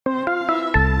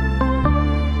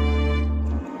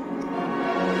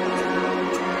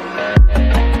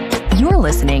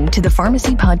listening to the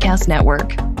Pharmacy Podcast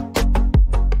Network.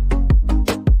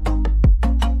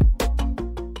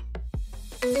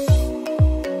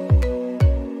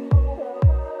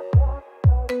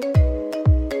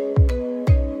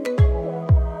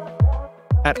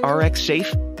 At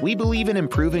RxSafe, we believe in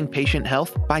improving patient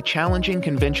health by challenging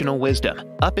conventional wisdom,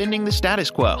 upending the status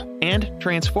quo, and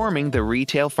transforming the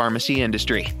retail pharmacy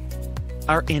industry.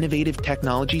 Our innovative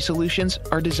technology solutions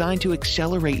are designed to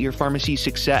accelerate your pharmacy's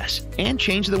success and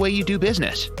change the way you do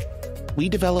business. We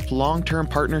develop long-term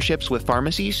partnerships with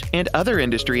pharmacies and other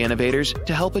industry innovators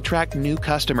to help attract new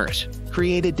customers,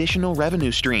 create additional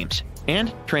revenue streams,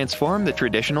 and transform the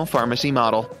traditional pharmacy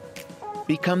model.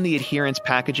 Become the adherence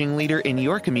packaging leader in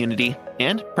your community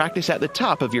and practice at the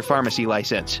top of your pharmacy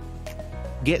license.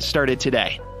 Get started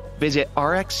today. Visit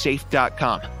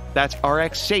RxSafe.com. That's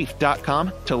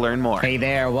RxSafe.com to learn more. Hey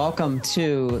there. Welcome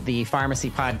to the Pharmacy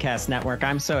Podcast Network.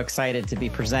 I'm so excited to be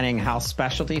presenting how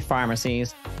specialty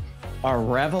pharmacies are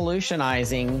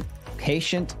revolutionizing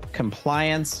patient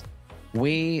compliance.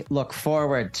 We look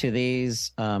forward to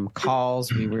these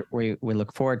calls. We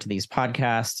look forward to these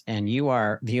podcasts, and you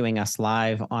are viewing us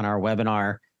live on our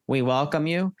webinar. We welcome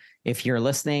you. If you're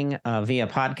listening via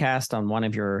podcast on one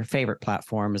of your favorite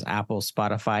platforms, Apple,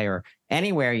 Spotify, or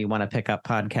anywhere you want to pick up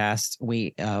podcasts,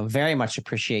 we very much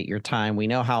appreciate your time. We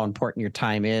know how important your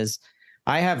time is.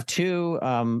 I have two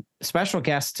special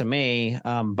guests to me,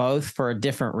 both for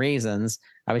different reasons.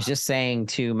 I was just saying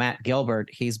to Matt Gilbert,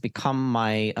 he's become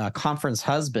my conference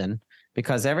husband,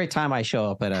 because every time I show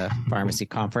up at a pharmacy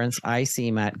conference, I see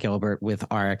Matt Gilbert with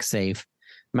RxSafe.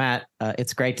 Matt,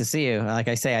 it's great to see you. Like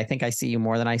I say, I think I see you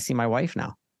more than I see my wife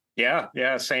now.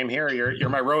 Yeah, same here. You're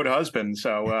my road husband,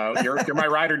 so you're my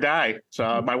ride or die.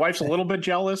 So my wife's a little bit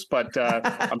jealous, but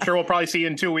I'm sure we'll probably see you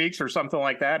in 2 weeks or something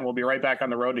like that, and we'll be right back on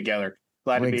the road together.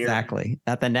 Glad to be here. Exactly.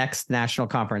 At the next national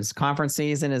conference. Conference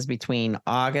season is between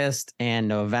August and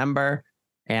November.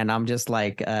 And I'm just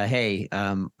like, hey,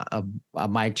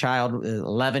 my child,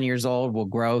 11 years old, will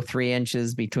grow 3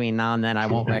 inches between now and then. I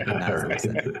won't recognize this.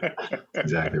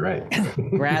 Exactly right.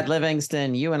 Brad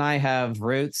Livingston, you and I have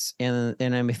roots in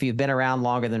if you've been around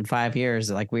longer than 5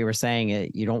 years, like we were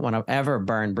saying, you don't want to ever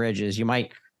burn bridges. You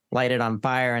might light it on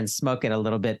fire and smoke it a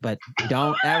little bit, but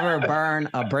don't ever burn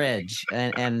a bridge.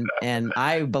 And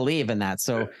I believe in that.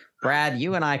 So Brad,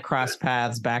 you and I crossed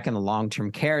paths back in the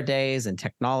long-term care days and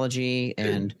technology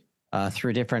and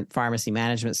through different pharmacy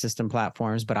management system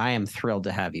platforms, but I am thrilled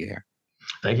to have you here.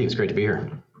 Thank you. It's great to be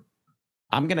here.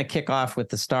 I'm going to kick off with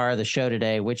the star of the show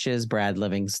today, which is Brad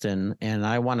Livingston. And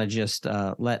I want to just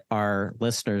let our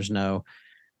listeners know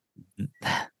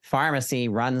pharmacy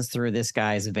runs through this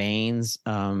guy's veins.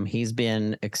 He's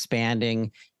been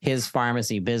expanding his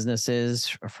pharmacy businesses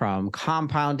from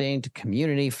compounding to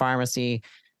community pharmacy,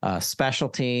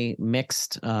 specialty,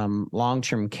 mixed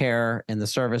long-term care, and the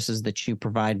services that you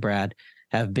provide, Brad,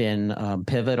 have been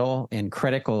pivotal and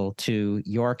critical to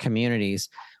your communities.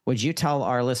 Would you tell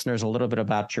our listeners a little bit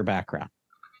about your background?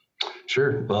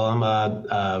 Sure. Well, I'm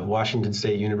a Washington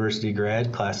State University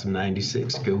grad, class of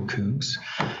 96, go Cougs.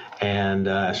 And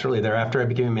shortly thereafter, I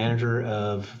became a manager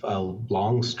of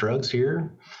Long's Drugs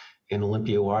here in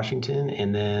Olympia, Washington.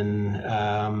 And then,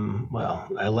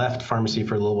 I left pharmacy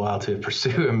for a little while to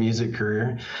pursue a music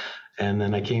career. And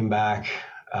then I came back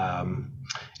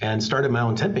and started my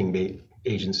own temping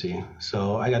agency.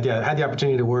 So I had the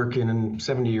opportunity to work in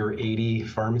 70 or 80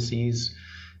 pharmacies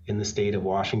in the state of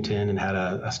Washington and had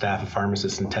a staff of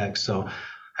pharmacists and techs. So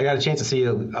I got a chance to see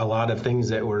a lot of things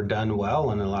that were done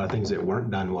well and a lot of things that weren't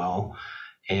done well.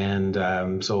 And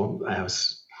so I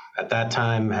was, at that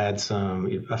time, had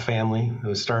a family that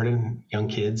was started, young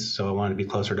kids, so I wanted to be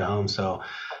closer to home. So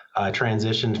I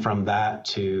transitioned from that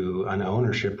to an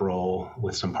ownership role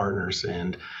with some partners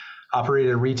and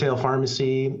operated a retail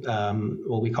pharmacy,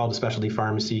 what we called a specialty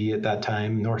pharmacy at that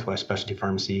time, Northwest Specialty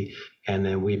Pharmacy, and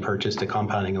then we purchased a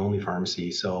compounding only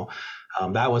pharmacy. So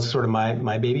that was sort of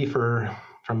my baby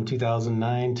from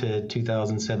 2009 to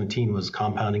 2017 was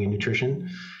compounding and nutrition.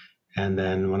 And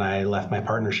then when I left my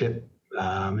partnership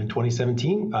in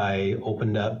 2017, I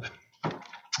opened up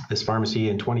this pharmacy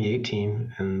in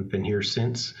 2018 and been here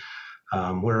since.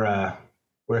 We're a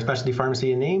specialty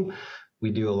pharmacy in name. We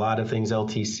do a lot of things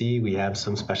LTC. We have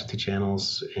some specialty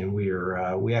channels, and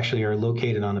we actually are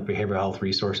located on the Behavioral Health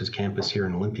Resources campus here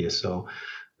in Olympia. So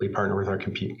we partner with our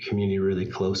community really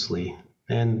closely.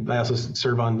 And I also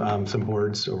serve on some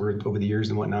boards over the years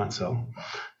and whatnot. So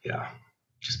yeah,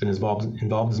 just been involved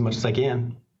as much as I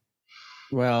can.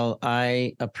 Well,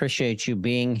 I appreciate you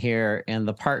being here and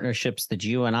the partnerships that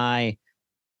you and I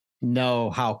know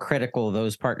how critical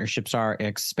those partnerships are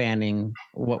expanding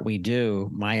what we do,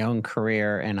 my own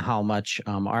career, and how much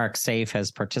RxSafe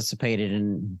has participated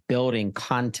in building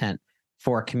content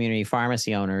for community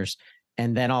pharmacy owners.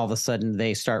 And then all of a sudden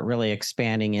they start really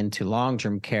expanding into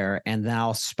long-term care and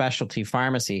now specialty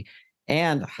pharmacy,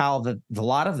 and how a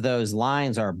lot of those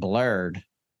lines are blurred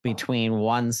between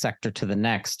one sector to the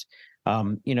next.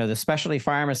 The specialty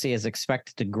pharmacy is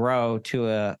expected to grow to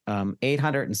a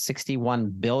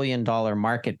 $861 billion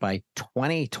market by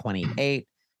 2028.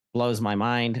 Blows my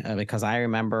mind because I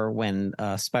remember when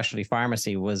specialty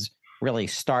pharmacy was really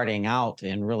starting out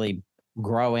and really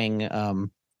growing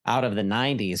out of the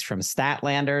 90s from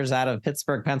Statlanders out of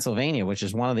Pittsburgh, Pennsylvania, which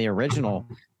is one of the original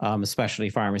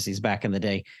specialty pharmacies back in the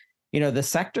day. The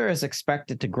sector is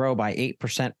expected to grow by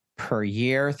 8% per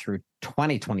year through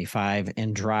 2025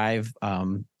 and drive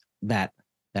that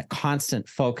constant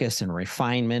focus and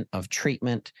refinement of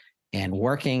treatment and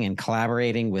working and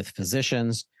collaborating with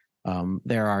physicians.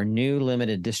 There are new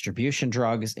limited distribution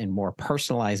drugs and more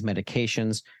personalized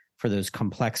medications for those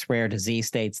complex rare disease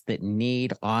states that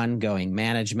need ongoing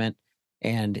management.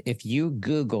 And if you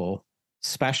Google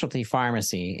specialty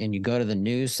pharmacy and you go to the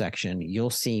news section,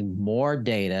 you'll see more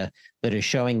data that is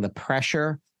showing the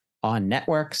pressure on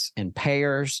networks and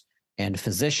payers and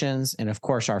physicians, and of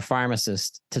course, our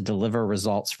pharmacists to deliver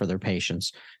results for their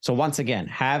patients. So once again,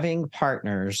 having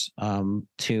partners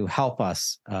to help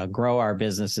us grow our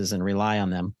businesses and rely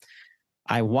on them.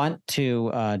 I want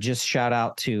to just shout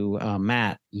out to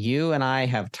Matt. You and I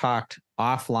have talked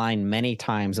offline many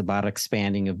times about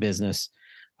expanding a business.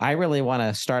 I really want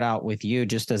to start out with you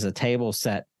just as a table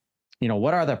set.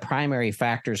 What are the primary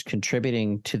factors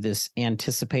contributing to this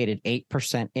anticipated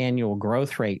 8% annual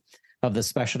growth rate of the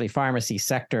specialty pharmacy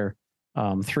sector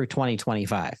through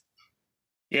 2025?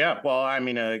 Yeah, well, I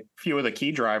mean, a few of the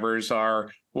key drivers are,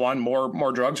 one,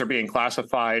 more drugs are being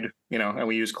classified, and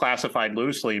we use classified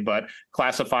loosely, but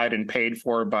classified and paid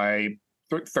for by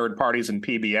third parties and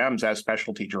PBMs as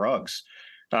specialty drugs.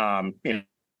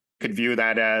 Could view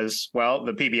that as, well,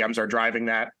 the PBMs are driving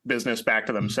that business back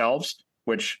to themselves,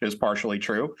 which is partially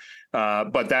true.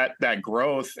 But that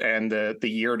growth and the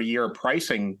year-to-year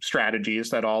pricing strategies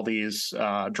that all these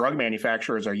drug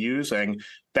manufacturers are using,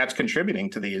 that's contributing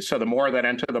to these. So the more that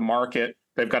enter the market,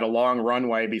 they've got a long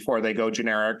runway before they go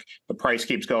generic. The price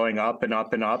keeps going up and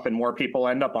up and up, and more people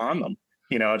end up on them.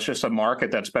 It's just a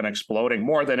market that's been exploding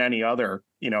more than any other,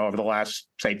 over the last,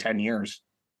 say, 10 years.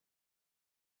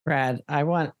 Brad, I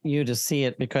want you to see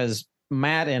it because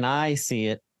Matt and I see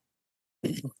it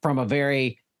from a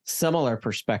very similar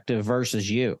perspective versus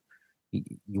you.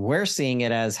 We're seeing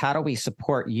it as, how do we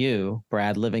support you,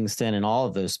 Brad Livingston, and all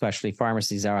of those specialty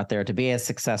pharmacies out there to be as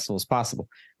successful as possible?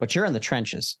 But you're in the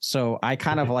trenches. So I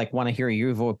kind of want to hear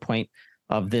your viewpoint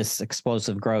of this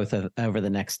explosive growth over the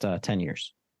next 10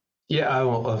 years. Yeah,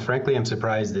 well, frankly, I'm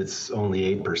surprised it's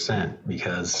only 8%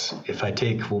 because if I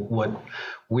take what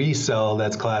we sell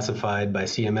that's classified by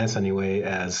CMS anyway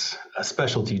as a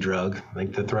specialty drug,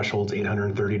 like the threshold's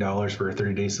 $830 for a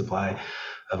 30-day supply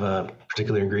of a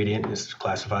particular ingredient is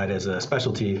classified as a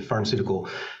specialty pharmaceutical.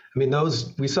 I mean,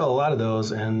 we sell a lot of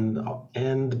those, and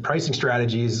the pricing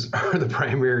strategies are the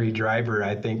primary driver,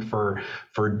 I think, for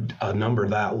a number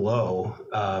that low.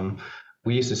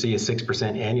 We used to see a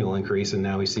 6% annual increase, and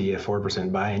now we see a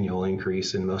 4% biannual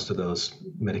increase in most of those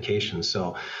medications.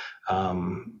 So,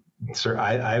 sir,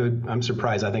 I'm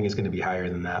surprised. I think it's going to be higher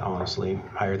than that, honestly,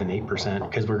 higher than 8%,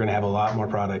 because we're going to have a lot more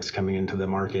products coming into the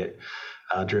market,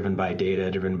 driven by data,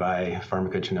 driven by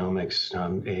pharmacogenomics.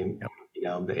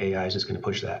 The AI is just going to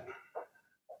push that.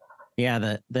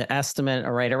 Yeah, the estimate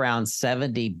right around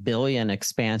 70 billion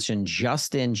expansion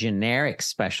just in generic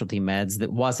specialty meds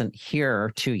that wasn't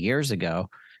here 2 years ago.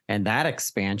 And that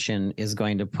expansion is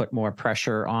going to put more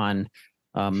pressure on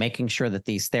making sure that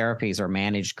these therapies are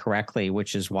managed correctly,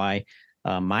 which is why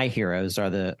my heroes are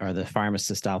the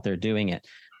pharmacists out there doing it.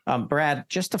 Brad,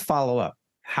 just to follow up,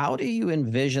 how do you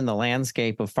envision the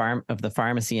landscape of the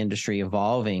pharmacy industry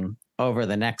evolving over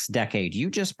the next decade? You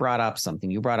just brought up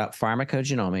something. You brought up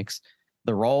pharmacogenomics,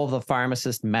 the role of the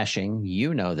pharmacist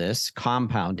meshing, this,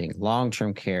 compounding,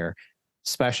 long-term care,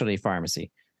 specialty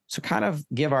pharmacy. So kind of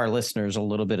give our listeners a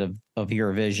little bit of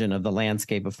your vision of the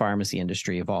landscape of pharmacy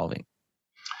industry evolving.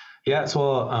 Yeah,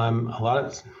 so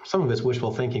some of it's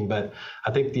wishful thinking, but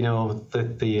I think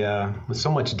with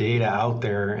so much data out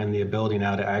there and the ability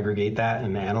now to aggregate that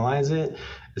and analyze it,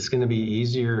 it's going to be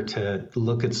easier to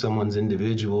look at someone's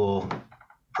individual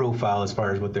profile as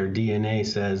far as what their DNA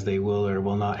says they will or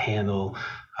will not handle.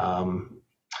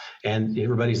 and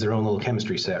everybody's their own little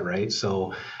chemistry set, right?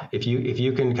 So if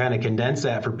you can kind of condense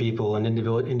that for people and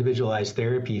individualize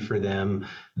therapy for them,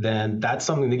 then that's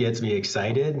something that gets me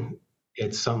excited.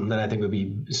 It's something that I think would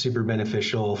be super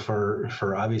beneficial for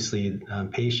obviously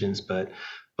patients, but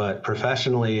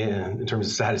professionally in terms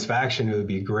of satisfaction, it would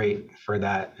be great for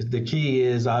that. The key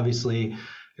is obviously,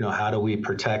 how do we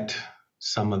protect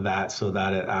some of that so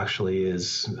that it actually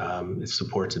is, it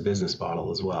supports a business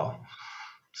model as well.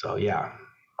 So yeah,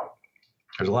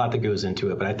 there's a lot that goes into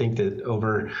it, but I think that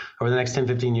over the next 10,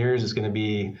 15 years, it's going to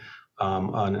be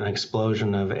an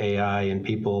explosion of AI and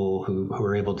people who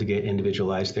are able to get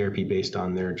individualized therapy based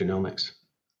on their genomics.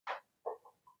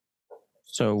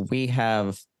 So we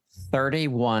have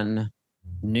 31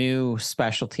 new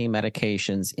specialty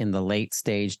medications in the late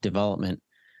stage development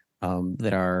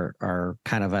that are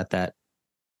kind of at that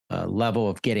level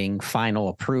of getting final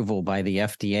approval by the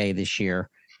FDA this year.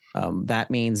 That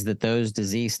means that those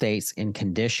disease states and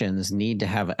conditions need to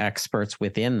have experts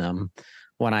within them.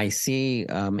 When I see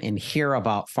and hear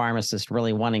about pharmacists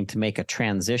really wanting to make a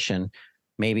transition,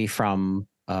 maybe from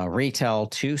retail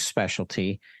to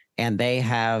specialty, and they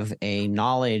have a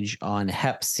knowledge on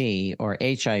Hep C or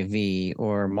HIV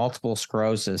or multiple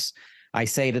sclerosis, I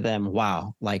say to them,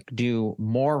 wow, like do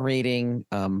more reading,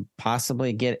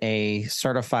 possibly get a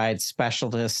certified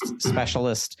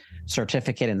specialist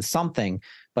certificate in something,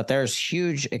 but there's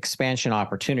huge expansion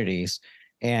opportunities.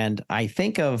 And I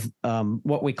think of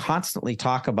what we constantly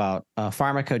talk about,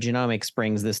 pharmacogenomics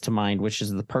brings this to mind, which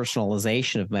is the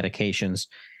personalization of medications.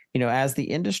 As the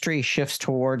industry shifts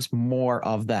towards more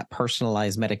of that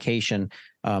personalized medication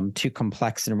to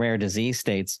complex and rare disease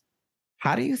states,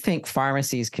 how do you think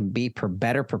pharmacies can be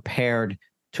better prepared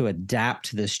to adapt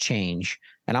to this change?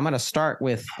 And I'm going to start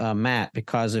with Matt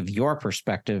because of your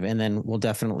perspective, and then we'll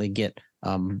definitely get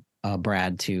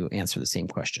Brad to answer the same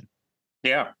question.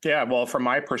 Yeah. Well, from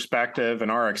my perspective and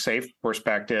RxSafe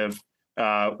perspective,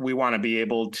 we want to be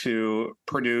able to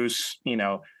produce,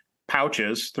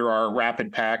 pouches through our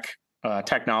rapid pack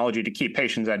technology to keep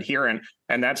patients adherent.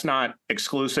 And that's not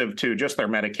exclusive to just their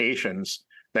medications.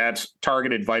 That's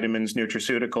targeted vitamins,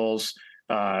 nutraceuticals,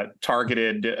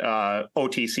 targeted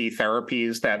OTC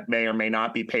therapies that may or may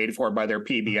not be paid for by their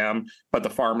PBM, but the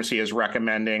pharmacy is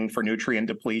recommending for nutrient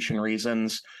depletion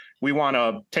reasons. We want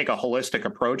to take a holistic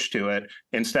approach to it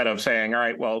instead of saying, all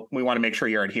right, well, we want to make sure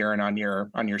you're adherent on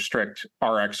your strict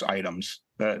RX items.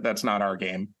 That's not our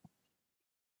game.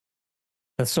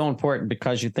 That's so important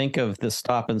because you think of the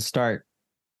stop and start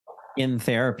in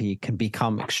therapy can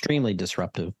become extremely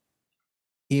disruptive.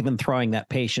 Even throwing that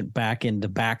patient back into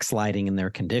backsliding in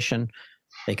their condition,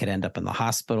 they could end up in the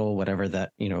hospital, whatever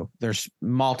that, there's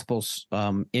multiple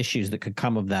issues that could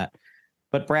come of that.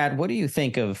 But Brad, what do you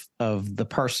think of the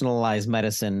personalized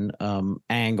medicine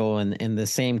angle and the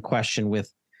same question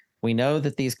with, we know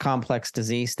that these complex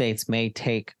disease states may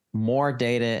take more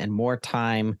data and more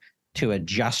time to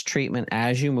adjust treatment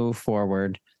as you move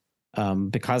forward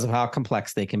because of how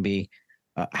complex they can be.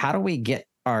 How do we get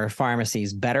our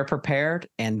pharmacies better prepared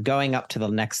and going up to the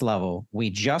next level? We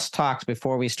just talked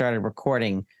before we started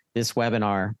recording this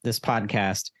webinar, this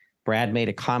podcast. Brad made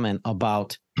a comment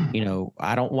about,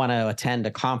 I don't want to attend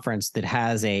a conference that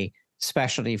has a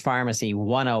specialty pharmacy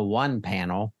 101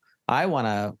 panel. I want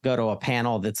to go to a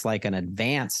panel that's like an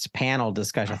advanced panel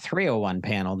discussion, a 301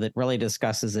 panel that really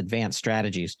discusses advanced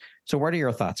strategies. So what are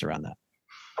your thoughts around that?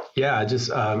 Yeah,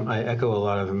 I echo a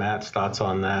lot of Matt's thoughts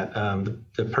on that.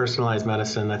 The personalized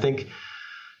medicine, I think,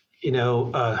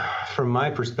 from my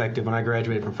perspective, when I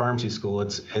graduated from pharmacy school,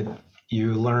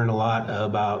 you learn a lot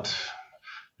about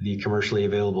the commercially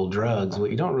available drugs. What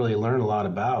you don't really learn a lot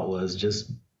about was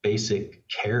just basic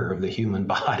care of the human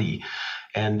body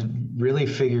and really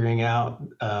figuring out.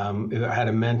 I had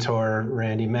a mentor,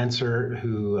 Randy Menser,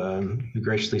 who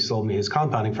graciously sold me his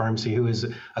compounding pharmacy, who is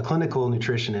a clinical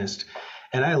nutritionist.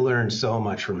 And I learned so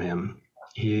much from him.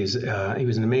 He was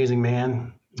an amazing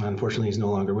man. Unfortunately, he's no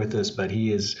longer with us, but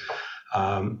he is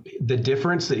the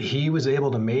difference that he was able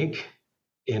to make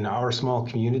in our small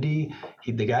community.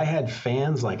 The guy had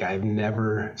fans like I've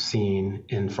never seen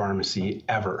in pharmacy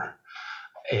ever.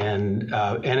 And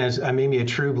as I made me a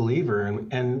true believer.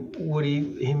 And what he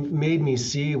made me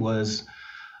see was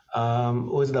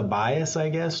the bias, I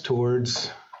guess,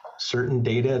 towards certain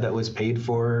data that was paid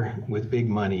for with big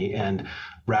money. And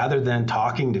rather than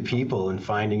talking to people and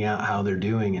finding out how they're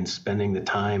doing and spending the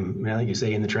time, like you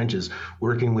say, in the trenches,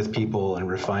 working with people and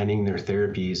refining their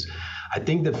therapies, I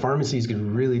think that pharmacies could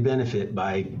really benefit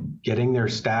by getting their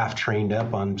staff trained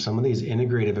up on some of these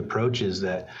integrative approaches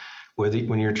that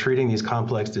when you're treating these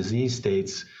complex disease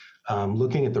states,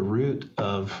 looking at the root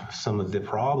of some of the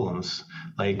problems,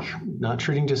 like not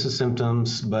treating just the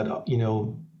symptoms, but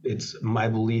it's my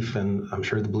belief, and I'm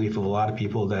sure the belief of a lot of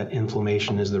people, that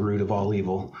inflammation is the root of all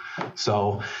evil.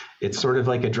 So it's sort of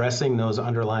like addressing those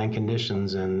underlying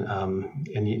conditions, and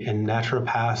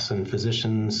naturopaths and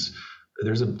physicians,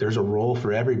 there's a role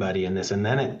for everybody in this, and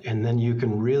then you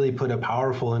can really put a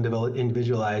powerful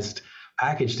individualized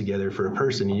package together for a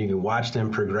person, and you can watch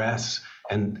them progress,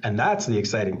 and that's the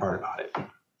exciting part about it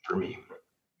for me.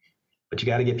 But you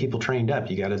got to get people trained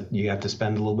up. You have to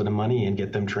spend a little bit of money and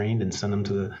get them trained and send them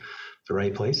to the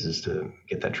right places to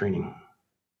get that training.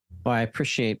 Well, I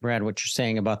appreciate, Brad, what you're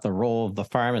saying about the role of the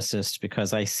pharmacist,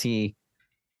 because I see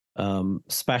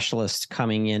specialists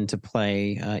coming into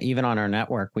play. Even on our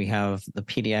network, we have the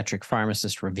Pediatric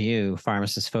Pharmacist Review,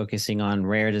 pharmacists focusing on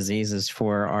rare diseases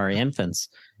for our infants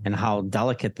and how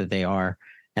delicate that they are.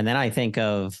 And then I think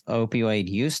of opioid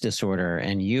use disorder,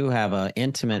 and you have an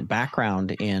intimate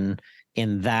background in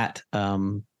that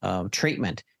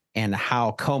treatment, and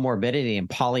how comorbidity and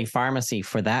polypharmacy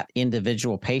for that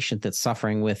individual patient that's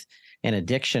suffering with an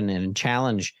addiction and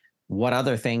challenge what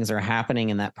other things are happening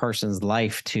in that person's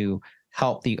life to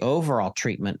help the overall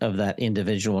treatment of that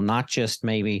individual, not just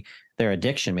maybe their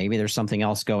addiction. Maybe there's something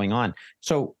else going on.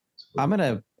 So I'm going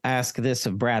to ask this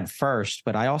of Brad first,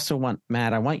 but I also want,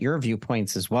 Matt, I want your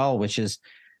viewpoints as well, which is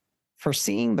for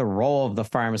seeing the role of the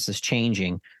pharmacist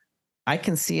changing. I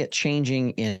can see it changing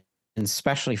in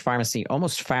specialty pharmacy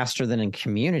almost faster than in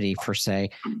community, per se,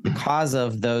 because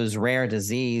of those rare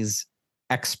disease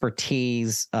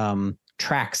expertise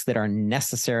tracks that are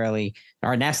necessary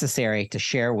to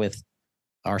share with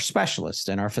our specialists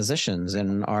and our physicians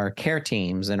and our care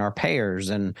teams and our payers,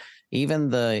 and even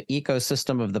the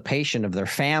ecosystem of the patient, of their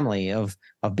family, of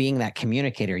being that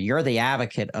communicator. You're the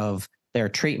advocate of their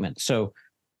treatment. So,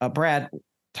 Brad,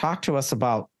 talk to us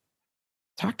about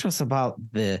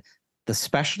the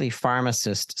specialty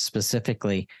pharmacist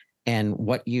specifically, and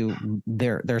what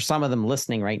there's some of them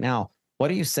listening right now. What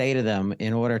do you say to them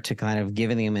in order to kind of give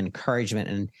them encouragement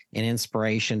and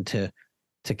inspiration to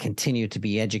continue to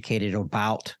be educated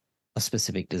about a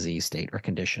specific disease state or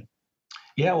condition?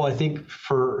 Yeah, well, I think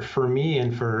for me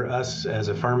and for us as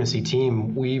a pharmacy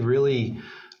team, we really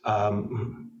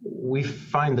we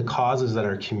find the causes that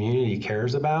our community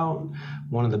cares about.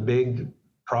 One of the big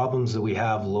problems that we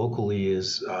have locally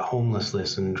is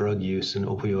homelessness and drug use and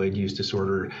opioid use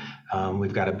disorder.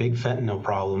 We've got a big fentanyl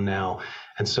problem now.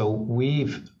 And so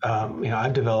we've,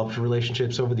 I've developed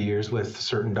relationships over the years with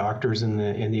certain doctors in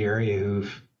the area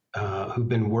who've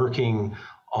been working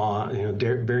on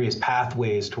various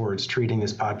pathways towards treating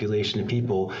this population of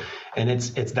people, and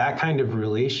it's that kind of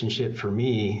relationship for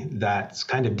me that's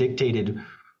kind of dictated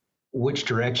which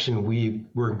direction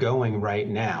we're going right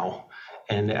now.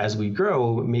 And as we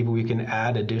grow, maybe we can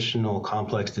add additional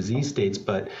complex disease states,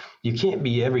 but you can't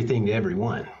be everything to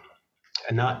everyone.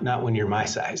 And not when you're my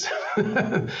size.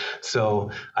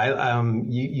 So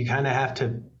you kind of have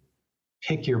to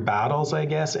pick your battles, I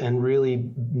guess, and really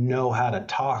know how to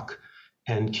talk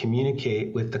and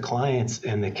communicate with the clients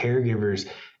and the caregivers,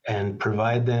 and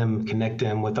connect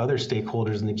them with other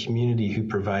stakeholders in the community who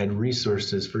provide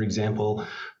resources. For example,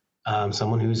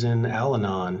 someone who's in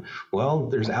Al-Anon. Well,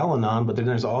 there's Al-Anon, but then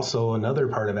there's also another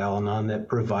part of Al-Anon that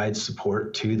provides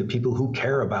support to the people who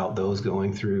care about those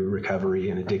going through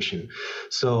recovery and addiction.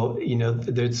 So,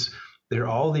 there are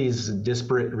all these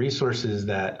disparate resources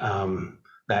that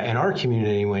in our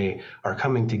community anyway are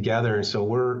coming together. And so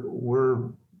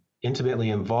we're intimately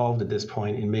involved at this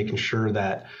point in making sure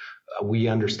that we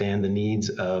understand the needs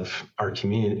of our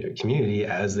community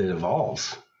as it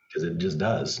evolves. Because it just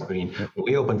does. I mean, when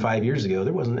we opened 5 years ago,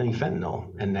 there wasn't any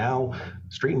fentanyl. And now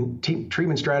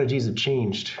treatment strategies have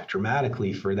changed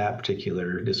dramatically for that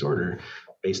particular disorder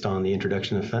based on the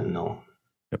introduction of fentanyl.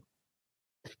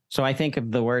 So I think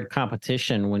of the word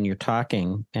competition when you're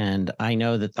talking, and I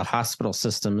know that the hospital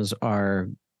systems are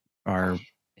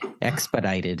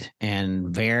expedited and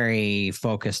very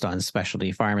focused on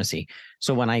specialty pharmacy.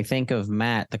 So when I think of,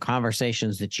 Matt, the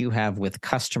conversations that you have with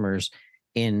customers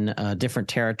in different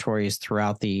territories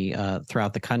throughout the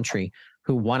country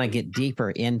who want to get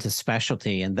deeper into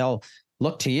specialty, and they'll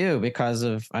look to you because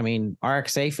of,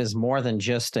 RxSafe is more than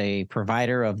just a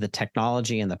provider of the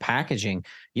technology and the packaging.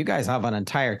 You guys have an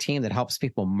entire team that helps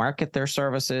people market their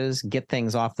services, get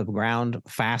things off the ground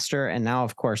faster, and now,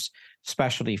 of course,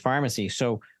 specialty pharmacy.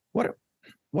 So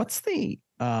what's the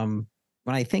when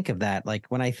I think of that, like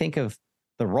when I think of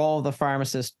the role of the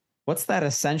pharmacist, what's that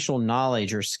essential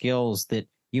knowledge or skills that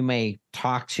you may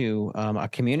talk to a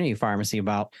community pharmacy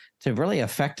about to really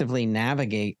effectively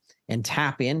navigate and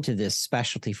tap into this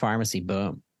specialty pharmacy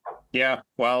boom? Yeah,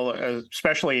 well,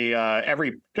 especially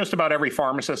just about every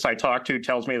pharmacist I talk to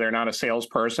tells me they're not a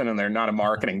salesperson and they're not a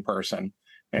marketing person.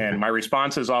 And my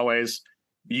response is always,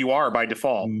 you are by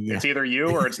default. Yeah. It's either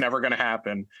you or it's never going to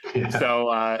happen. Yeah.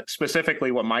 So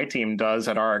specifically what my team does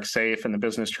at RxSafe in the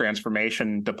business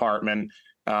transformation department,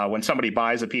 when somebody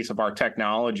buys a piece of our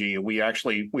technology, we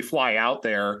fly out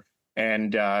there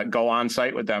and go on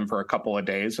site with them for a couple of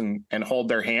days and hold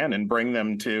their hand and bring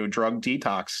them to drug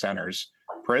detox centers,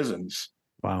 prisons,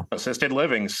 Wow. assisted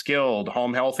living, skilled,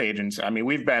 home health agents. I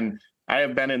mean, I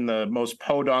have been in the most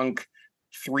podunk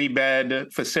 3-bed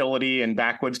facility in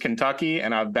backwoods Kentucky,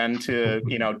 and I've been to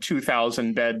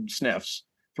 2,000 bed SNFs,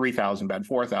 3,000 bed,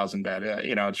 4,000 bed.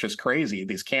 It's just crazy,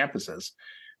 these campuses.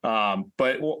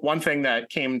 But one thing that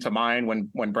came to mind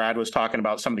when Brad was talking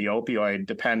about some of the opioid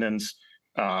dependence,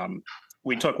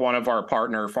 we took one of our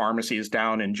partner pharmacies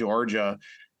down in Georgia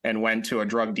and went to a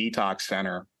drug detox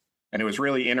center. And it was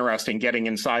really interesting getting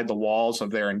inside the walls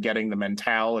of there and getting the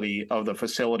mentality of the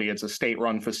facility. It's a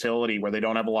state-run facility where they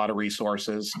don't have a lot of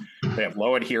resources. They have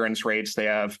low adherence rates. They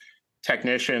have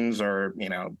technicians or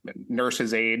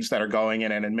nurses aides that are going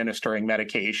in and administering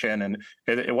medication. And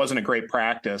it wasn't a great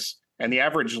practice. And the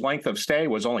average length of stay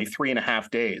was only 3.5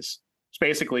 days. So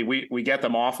basically, we get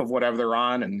them off of whatever they're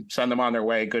on and send them on their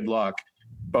way. Good luck.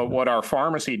 But what our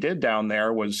pharmacy did down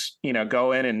there was,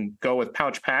 go in and go with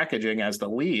pouch packaging as the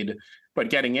lead, but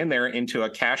getting in there into a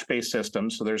cash-based system.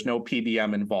 So there's no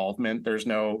PBM involvement. There's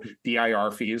no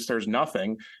DIR fees. There's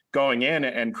nothing. Going in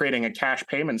and creating a cash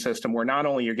payment system where not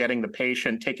only you're getting the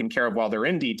patient taken care of while they're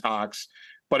in detox,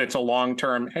 but it's a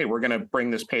long-term, hey, we're going to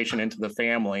bring this patient into the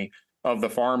family of the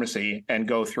pharmacy and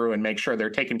go through and make sure they're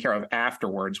taken care of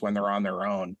afterwards when they're on their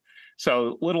own.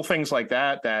 So little things like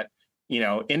that,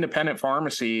 independent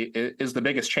pharmacy is the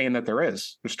biggest chain that there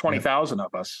is. There's 20,000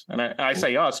 of us. And I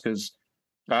say us because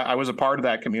I was a part of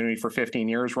that community for 15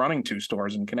 years running 2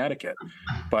 stores in Connecticut.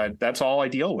 But that's all I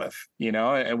deal with,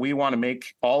 and we want to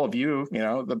make all of you,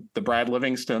 the Brad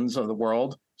Livingstons of the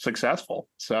world successful.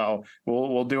 So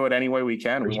we'll do it any way we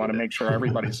can. We want to make sure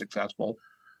everybody's successful.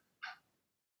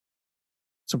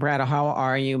 So Brad, how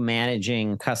are you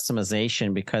managing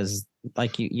customization? Because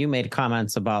like you made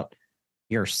comments about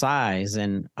your size,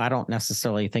 and I don't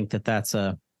necessarily think that that's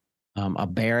a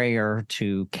barrier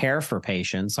to care for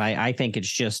patients. I think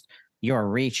it's just your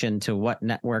reach into what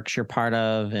networks you're part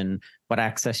of and what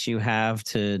access you have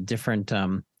to different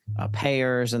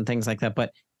payers and things like that.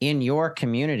 But in your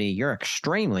community, you're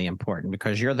extremely important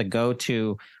because you're the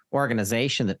go-to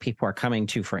organization that people are coming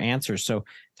to for answers. So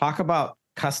talk about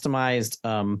customized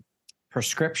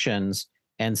prescriptions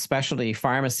and specialty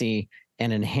pharmacy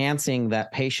and enhancing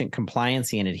that patient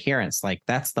compliancy and adherence. Like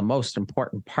that's the most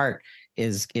important part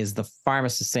is the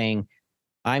pharmacist saying,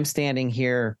 I'm standing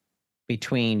here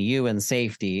between you and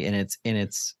safety, and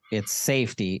it's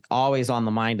safety always on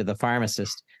the mind of the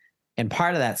pharmacist. And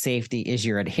part of that safety is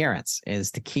your adherence,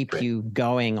 is to keep you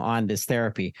going on this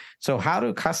therapy. So how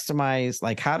do customize,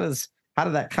 like how does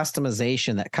that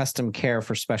customization, that custom care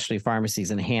for specialty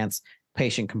pharmacies enhance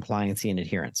patient compliancy and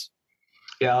adherence?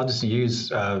 Yeah, I'll just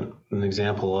use an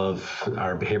example of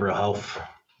our behavioral health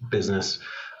business.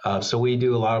 So we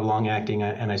do a lot of long-acting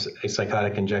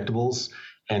antipsychotic injectables,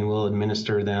 and we'll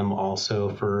administer them also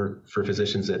for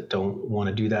physicians that don't want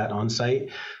to do that on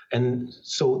site. And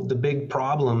so the big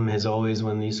problem is always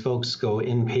when these folks go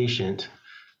inpatient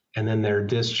and then they're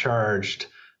discharged,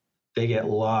 they get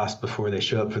lost before they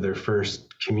show up for their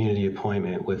first community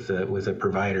appointment with a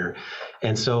provider.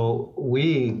 And so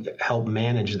we help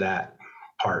manage that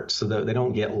part so that they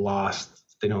don't get lost.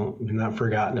 They're not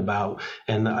forgotten about.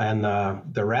 And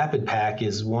the Rapid Pack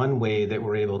is one way that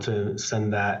we're able to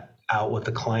send that out with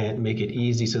the client, make it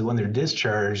easy. So when they're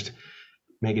discharged,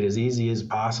 make it as easy as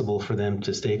possible for them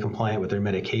to stay compliant with their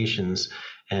medications.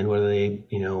 And whether they,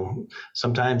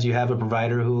 sometimes you have a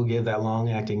provider who will give that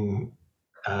long-acting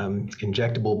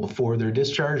injectable before they're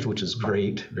discharged, which is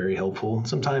great, very helpful.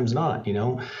 Sometimes not,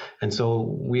 And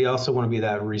so we also want to be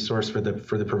that resource for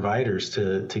the providers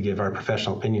to give our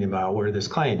professional opinion about where this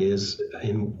client is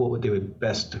and what they would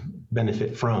best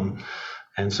benefit from.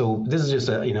 And so this is just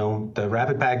the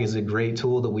Rapid Pack is a great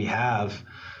tool that we have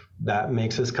that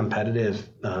makes us competitive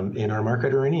in our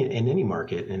market or in any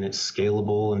market, and it's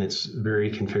scalable and it's very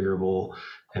configurable.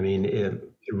 I mean,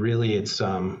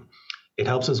 it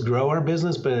helps us grow our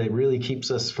business, but it really keeps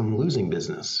us from losing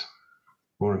business,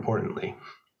 more importantly.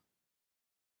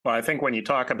 Well, I think when you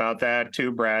talk about that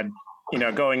too, Brad,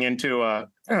 going into a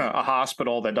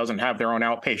hospital that doesn't have their own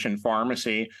outpatient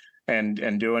pharmacy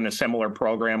and doing a similar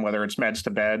program, whether it's meds to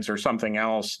beds or something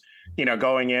else,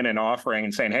 going in and offering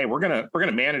and saying, hey, we're gonna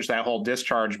manage that whole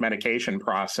discharge medication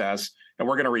process, and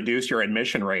we're gonna reduce your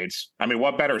admission rates. I mean,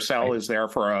 what better sell is there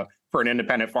for an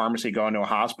independent pharmacy going to a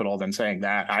hospital than saying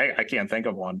that? I can't think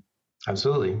of one.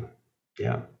 Absolutely.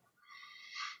 Yeah.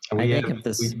 I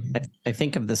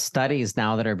think of the studies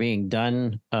now that are being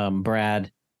done,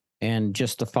 Brad, and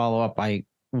just to follow up, I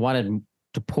wanted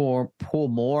to pull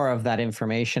more of that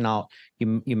information out.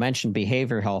 You mentioned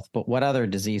behavioral health, but what other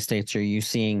disease states are you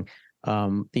seeing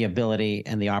the ability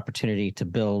and the opportunity to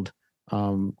build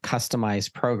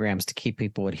customized programs to keep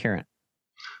people adherent?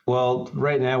 Well,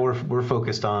 right now we're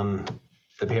focused on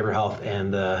the behavioral health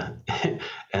and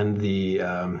the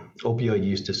opioid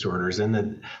use disorders. And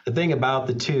the thing about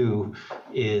the two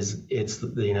is it's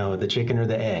the chicken or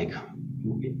the egg.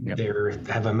 Yep. They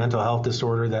have a mental health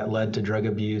disorder that led to drug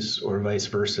abuse or vice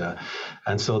versa.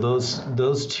 And so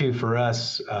those two for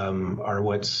us are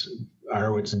what's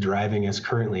driving us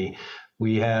currently.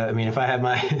 We have, I mean, if I have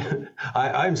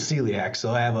I'm celiac,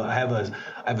 so I have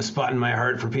a spot in my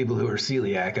heart for people who are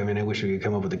celiac. I mean, I wish we could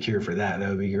come up with a cure for that. That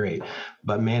would be great.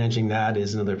 But managing that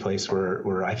is another place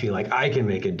where I feel like I can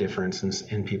make a difference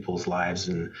in people's lives.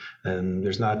 And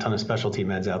there's not a ton of specialty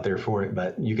meds out there for it,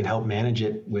 but you can help manage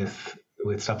it with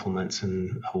supplements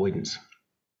and avoidance.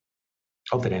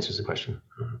 Hope that answers the question.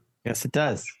 Yes, it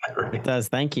does. Right. It does.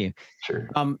 Thank you. Sure.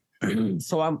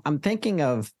 So I'm thinking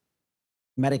of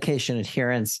medication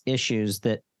adherence issues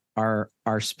that are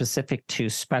specific to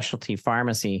specialty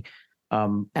pharmacy.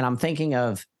 And I'm thinking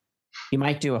of, you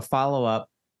might do a follow-up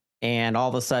and all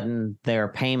of a sudden their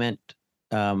payment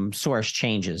source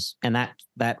changes. And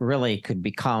that really could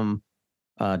become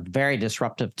very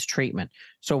disruptive to treatment.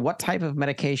 So what type of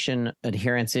medication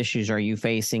adherence issues are you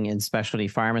facing in specialty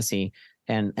pharmacy,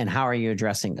 and how are you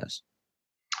addressing those?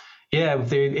 Yeah,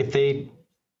 if they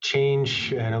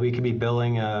change, we could be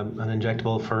billing an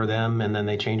injectable for them, and then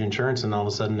they change insurance, and all of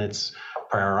a sudden it's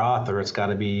prior auth, or it's got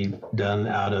to be done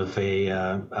out of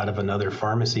another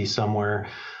pharmacy somewhere.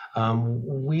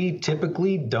 We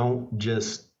typically don't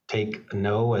just take a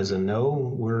no as a no.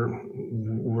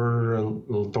 We're a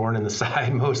little thorn in the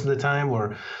side most of the time,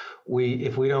 or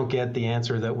if we don't get the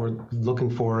answer that we're looking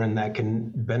for and that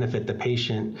can benefit the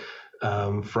patient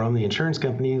from the insurance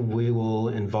company, we will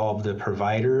involve the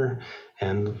provider.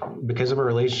 And because of our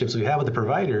relationships we have with the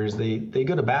providers, they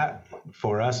go to bat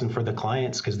for us and for the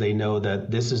clients, because they know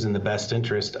that this is in the best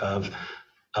interest of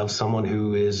someone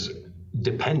who is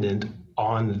dependent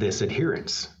on this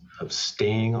adherence, of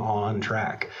staying on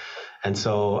track. And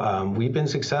so we've been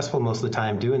successful most of the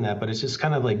time doing that, but it's just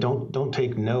kind of like, don't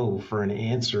take no for an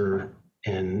answer.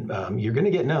 And you're going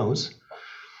to get no's.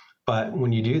 But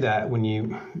when you do that, when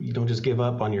you don't just give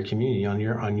up on your community,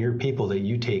 on your people that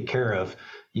you take care of,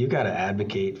 you got to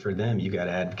advocate for them. You got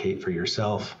to advocate for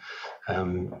yourself.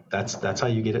 That's how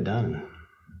you get it done.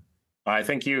 I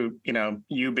think you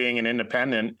being an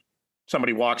independent,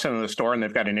 somebody walks into the store and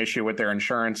they've got an issue with their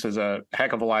insurance is a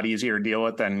heck of a lot easier to deal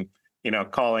with than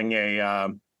calling a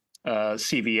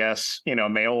CVS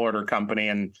mail order company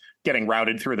and getting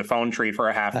routed through the phone tree for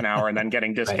a half an hour and then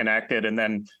getting disconnected and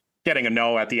then getting a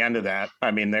no at the end of that.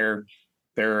 I mean,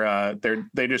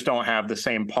 they just don't have the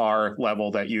same par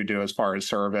level that you do as far as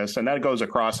service, and that goes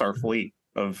across our fleet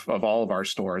of all of our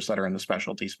stores that are in the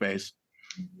specialty space.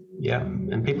 Yeah,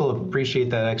 and people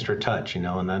appreciate that extra touch,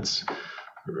 and that's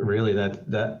really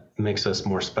that makes us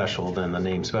more special than the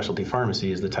name specialty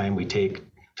pharmacy. Is the time we take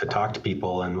to talk to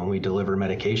people, and when we deliver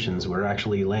medications, we're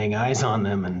actually laying eyes on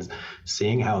them and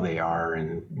seeing how they are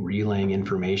and relaying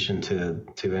information to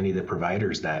any of the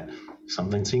providers that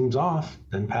something seems off,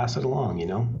 then pass it along,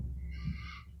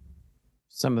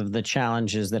 Some of the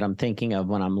challenges that I'm thinking of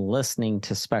when I'm listening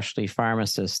to specialty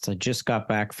pharmacists, I just got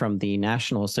back from the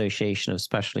National Association of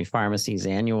Specialty Pharmacies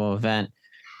annual event.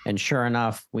 And sure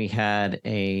enough, we had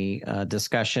a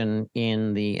discussion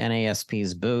in the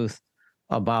NASP's booth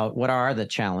about what are the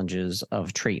challenges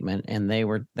of treatment. And they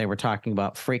were talking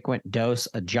about frequent dose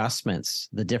adjustments,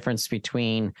 the difference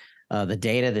between the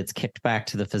data that's kicked back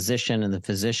to the physician and the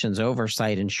physician's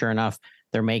oversight. And sure enough,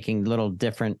 they're making little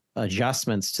different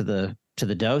adjustments to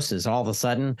the doses. All of a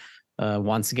sudden,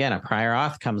 once again, a prior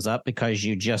auth comes up because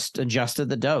you just adjusted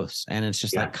the dose. And it's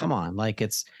just like, come on, like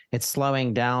it's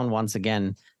slowing down once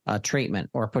again treatment,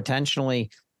 or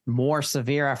potentially more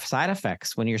severe side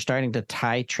effects when you're starting to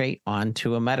titrate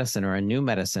onto a medicine or a new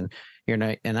medicine. And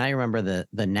I remember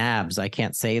the NABs. I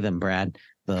can't say them, Brad.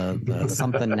 The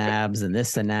something NABs and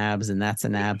this a NABs and that's a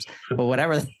NABs, but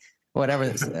whatever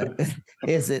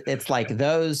it's like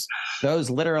those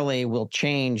literally will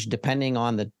change depending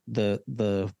on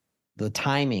the the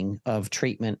timing of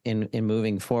treatment in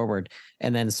moving forward,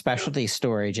 and then specialty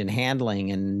storage and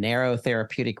handling and narrow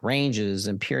therapeutic ranges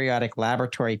and periodic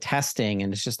laboratory testing.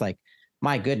 And it's just like,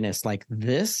 my goodness, like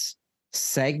this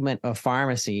segment of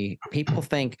pharmacy, people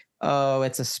think, oh,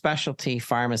 it's a specialty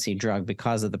pharmacy drug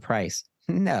because of the price.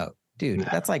 No, dude,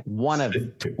 that's like one of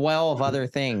 12 other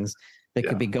things that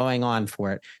could be going on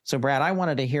for it. So Brad, I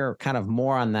wanted to hear kind of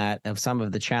more on that, of some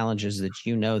of the challenges that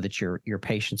that your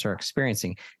patients are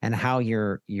experiencing and how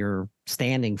you're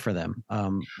standing for them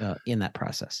in that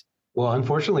process. Well,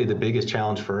 unfortunately, the biggest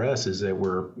challenge for us is that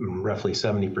we're roughly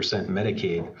 70%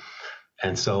 Medicaid.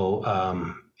 And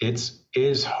so it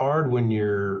is hard when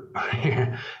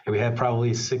we have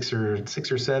probably six or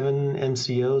seven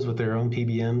MCOs with their own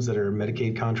PBMs that are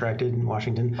Medicaid contracted in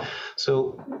Washington.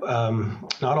 So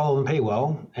not all of them pay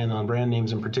well, and on brand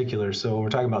names in particular. So we're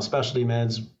talking about specialty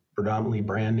meds, predominantly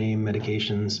brand name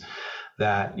medications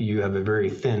that you have a very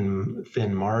thin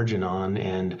margin on.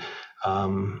 And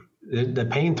the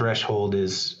pain threshold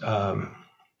is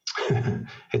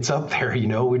it's up there.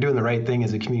 We're doing the right thing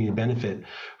as a community benefit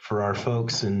for our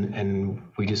folks, and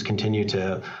we just continue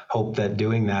to hope that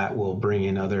doing that will bring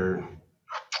in other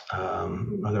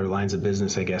lines of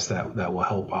business, I guess, that will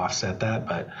help offset that.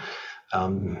 But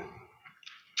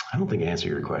I don't think I answered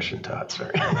your question, Todd.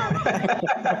 Sorry.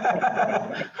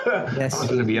 Yes. I'm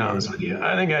going to be honest with you.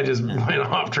 I think I just went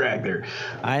off track there.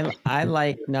 I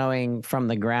like knowing from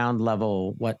the ground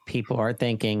level what people are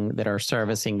thinking that are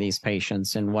servicing these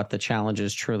patients and what the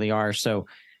challenges truly are. So,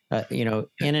 in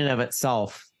and of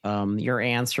itself, your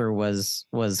answer was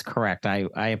correct. I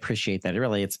appreciate that.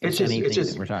 Really, it's anything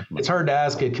that we're talking about. It's hard to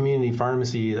ask a community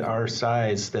pharmacy our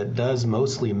size that does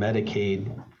mostly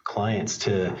Medicaid clients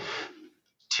to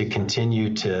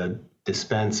continue to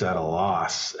dispense at a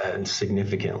loss, at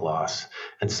significant loss.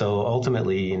 And so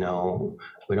ultimately,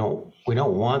 we don't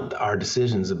want our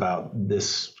decisions about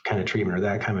this kind of treatment or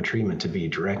that kind of treatment to be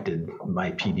directed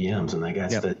by PBMs. And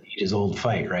that's the ages-old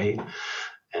fight, right?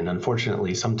 And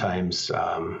unfortunately, sometimes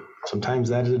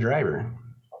that is a driver.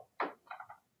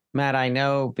 Matt, I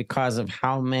know because of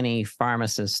how many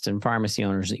pharmacists and pharmacy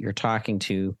owners that you're talking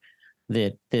to,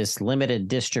 that this limited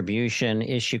distribution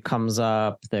issue comes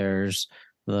up. There's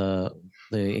the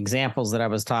examples that I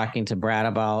was talking to Brad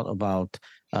about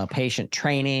patient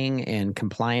training and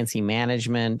compliancy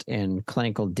management and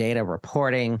clinical data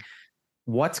reporting.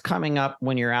 What's coming up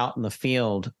when you're out in the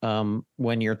field,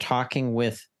 when you're talking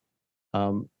with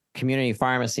community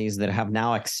pharmacies that have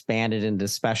now expanded into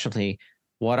specialty?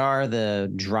 What are the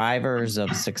drivers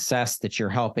of success that you're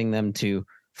helping them to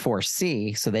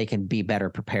foresee so they can be better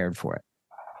prepared for it?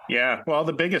 Yeah, well,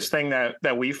 the biggest thing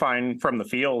that we find from the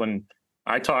field, and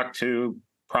I talk to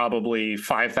probably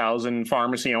 5,000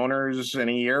 pharmacy owners in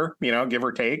a year, give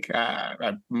or take,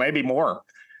 maybe more.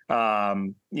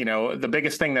 The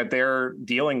biggest thing that they're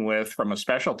dealing with from a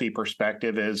specialty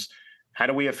perspective is, how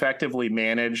do we effectively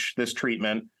manage this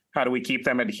treatment? How do we keep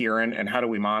them adherent? And how do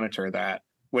we monitor that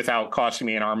without costing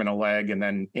me an arm and a leg and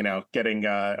then, getting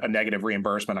a negative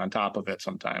reimbursement on top of it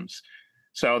sometimes?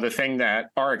 So the thing that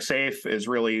RxSafe is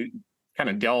really kind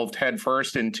of delved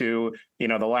headfirst into,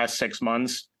 the last 6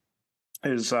 months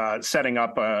is setting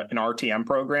up an RTM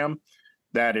program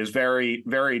that is very,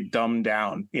 very dumbed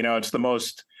down. It's the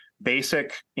most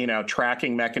basic,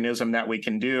 tracking mechanism that we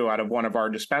can do out of one of our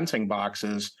dispensing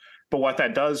boxes. But what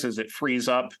that does is it frees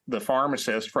up the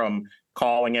pharmacist from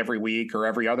calling every week or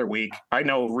every other week. I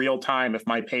know real time if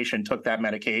my patient took that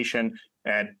medication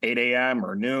at 8 a.m.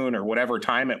 or noon or whatever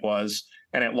time it was,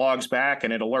 and it logs back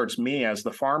and it alerts me as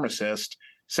the pharmacist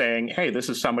saying, hey, this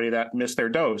is somebody that missed their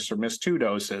dose or missed 2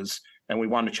 doses, and we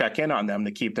want to check in on them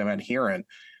to keep them adherent.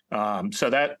 So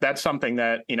that's something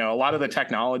that, a lot of the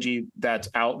technology that's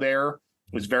out there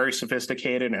is very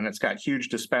sophisticated, and it's got huge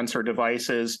dispenser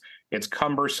devices. It's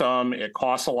cumbersome. It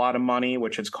costs a lot of money,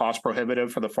 which is cost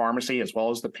prohibitive for the pharmacy as well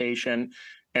as the patient.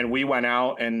 And we went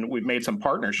out and we've made some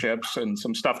partnerships and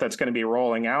some stuff that's going to be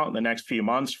rolling out in the next few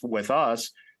months with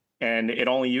us. And it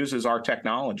only uses our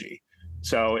technology.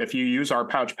 So if you use our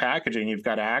pouch packaging, you've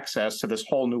got access to this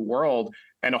whole new world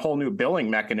and a whole new billing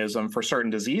mechanism for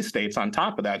certain disease states on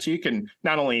top of that. So you can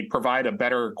not only provide a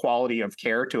better quality of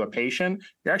care to a patient,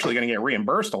 you're actually going to get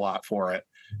reimbursed a lot for it.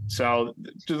 So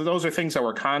those are things that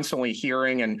we're constantly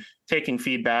hearing and taking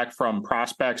feedback from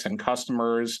prospects and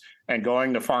customers and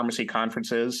going to pharmacy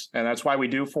conferences. And that's why we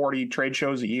do 40 trade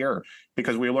shows a year,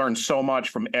 because we learn so much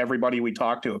from everybody we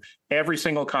talk to. Every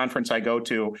single conference I go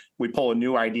to, we pull a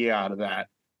new idea out of that.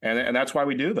 And that's why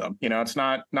we do them. It's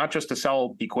not just to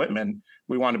sell equipment.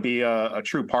 We want to be a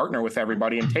true partner with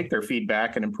everybody and take their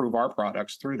feedback and improve our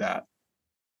products through that.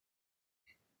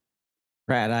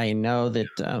 Brad, I know that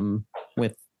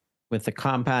with the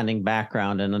compounding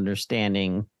background and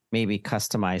understanding maybe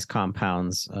customized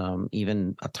compounds,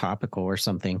 even a topical or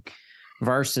something,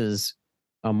 versus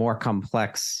a more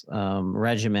complex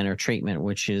regimen or treatment,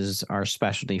 which is our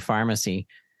specialty pharmacy.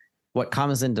 What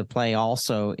comes into play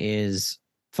also is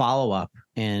follow-up,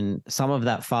 and some of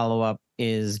that follow-up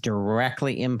is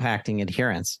directly impacting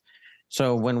adherence.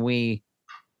 So when we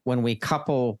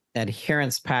couple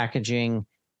adherence packaging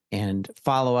and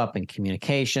follow-up and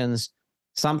communications,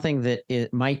 something that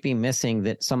it might be missing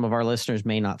that some of our listeners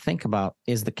may not think about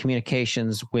is the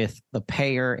communications with the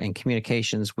payer and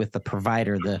communications with the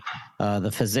provider,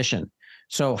 the physician.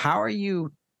 So how are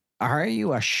you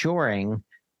assuring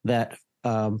that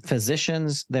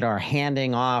physicians that are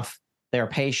handing off their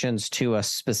patients to a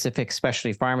specific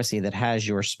specialty pharmacy that has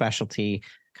your specialty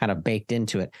kind of baked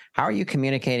into it, how are you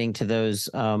communicating to those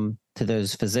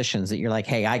physicians that you're like,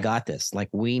 hey, I got this, like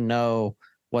we know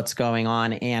what's going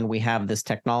on and we have this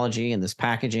technology and this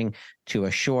packaging to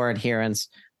assure adherence?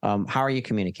 How are you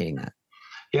communicating that?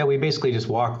 Yeah, we basically just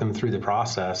walk them through the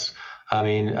process. I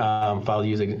mean, if I'll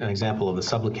use an example of the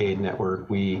Sublocade network,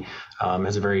 we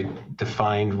has a very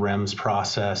defined REMS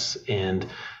process, and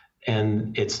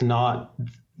it's not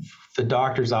the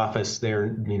doctor's office there,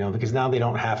 because now they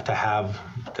don't have to have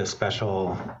the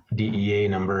special DEA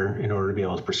number in order to be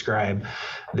able to prescribe.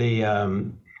 They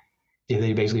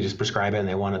basically just prescribe it and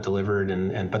they want it delivered,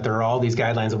 but there are all these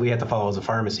guidelines that we have to follow as a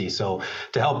pharmacy. So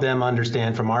to help them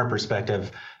understand from our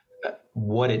perspective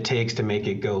what it takes to make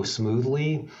it go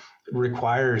smoothly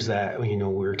requires that,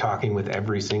 we're talking with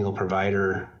every single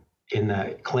provider in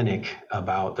that clinic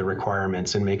about the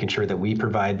requirements and making sure that we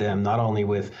provide them not only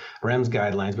with REMS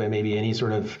guidelines, but maybe any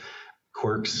sort of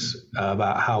quirks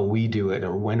about how we do it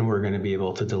or when we're going to be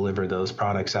able to deliver those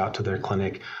products out to their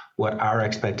clinic, what our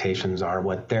expectations are,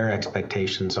 what their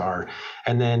expectations are,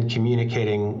 and then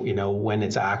communicating, when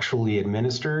it's actually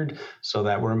administered, so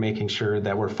that we're making sure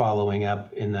that we're following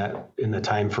up in the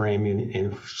time frame.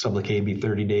 In Sublocade be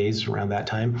 30 days around that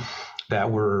time, that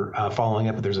we're following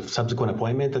up. If there's a subsequent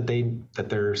appointment that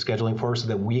they're scheduling for, so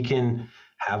that we can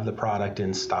have the product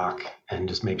in stock and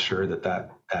just make sure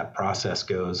that process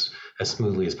goes as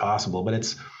smoothly as possible. But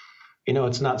it's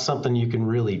not something you can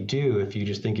really do if you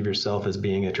just think of yourself as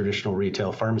being a traditional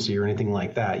retail pharmacy or anything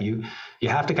like that. You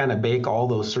have to kind of bake all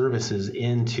those services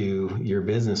into your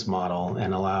business model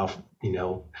and allow,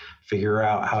 figure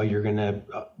out how you're going to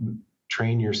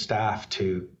train your staff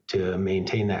to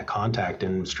maintain that contact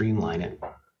and streamline it.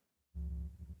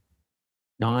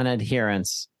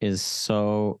 Non-adherence is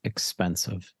so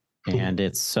expensive and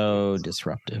it's so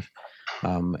disruptive.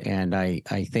 And I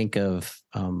think of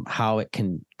how it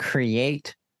can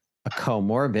create a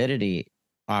comorbidity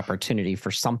opportunity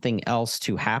for something else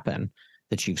to happen,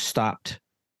 that you've stopped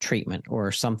treatment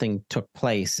or something took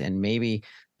place and maybe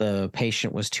the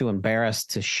patient was too embarrassed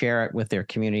to share it with their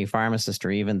community pharmacist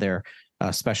or even their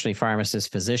specialty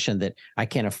pharmacist physician, that I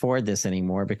can't afford this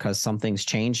anymore because something's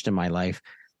changed in my life,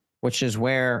 which is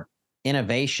where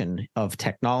innovation of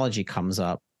technology comes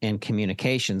up and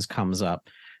communications comes up.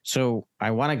 So I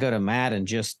want to go to Matt, and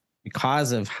just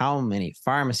because of how many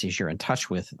pharmacies you're in touch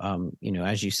with,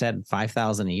 as you said,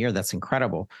 5,000 a year, that's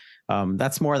incredible.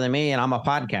 That's more than me, and I'm a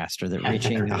podcaster that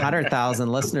reaching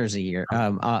 100,000 listeners a year,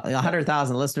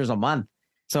 100,000 listeners a month.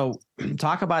 So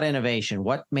talk about innovation.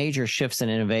 What major shifts in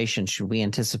innovation should we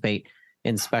anticipate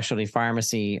in specialty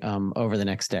pharmacy over the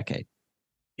next decade?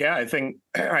 Yeah, I think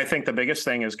the biggest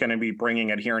thing is going to be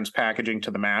bringing adherence packaging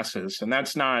to the masses, and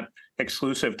that's not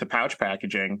exclusive to pouch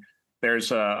packaging.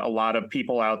 There's a lot of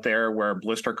people out there where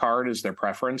blister card is their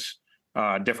preference.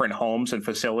 Different homes and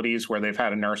facilities where they've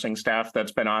had a nursing staff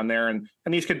that's been on there, and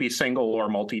these could be single or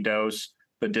multi-dose,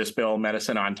 the Disbil,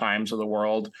 Medicine on Times of the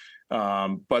world.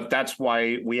 But that's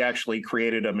why we actually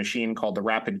created a machine called the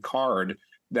Rapid Card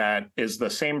that is the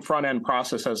same front end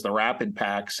process as the Rapid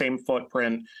Pack, same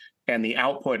footprint. And the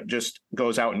output just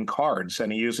goes out in cards,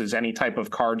 and it uses any type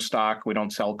of card stock. We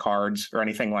don't sell cards or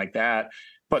anything like that.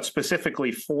 But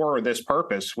specifically for this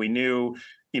purpose, we knew,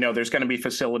 there's going to be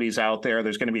facilities out there,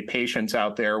 there's going to be patients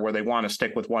out there where they want to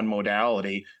stick with one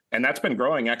modality. And that's been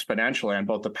growing exponentially on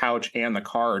both the pouch and the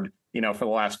card, for the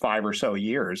last 5 or so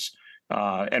years.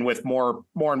 And with more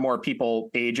and more people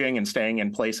aging and staying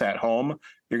in place at home,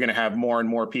 you're going to have more and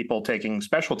more people taking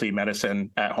specialty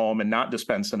medicine at home and not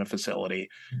dispensed in a facility.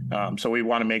 So we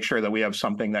want to make sure that we have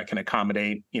something that can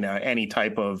accommodate, any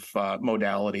type of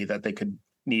modality that they could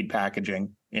need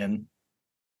packaging in.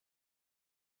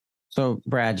 So,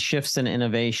 Brad, shifts in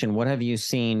innovation. What have you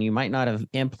seen? You might not have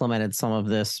implemented some of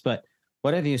this, but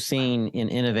What have you seen in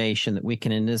innovation that we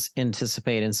can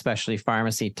anticipate in specialty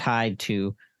pharmacy tied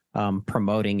to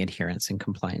promoting adherence and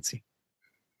compliancy?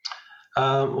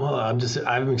 Well,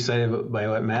 I'm excited by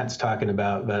what Matt's talking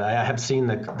about, but I have seen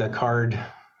the card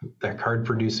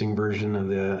producing version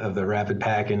of the rapid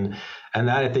pack, and that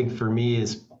I think for me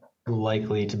is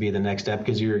likely to be the next step,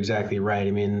 because you're exactly right.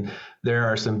 I mean, there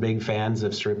are some big fans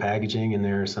of strip packaging, and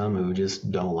there are some who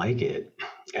just don't like it,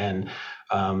 and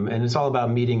it's all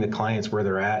about meeting the clients where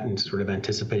they're at and sort of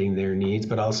anticipating their needs,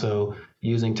 but also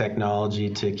using technology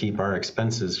to keep our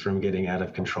expenses from getting out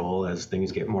of control as things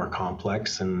get more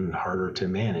complex and harder to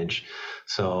manage.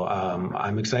 So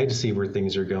I'm excited to see where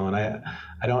things are going. I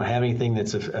don't have anything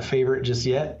that's a favorite just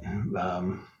yet.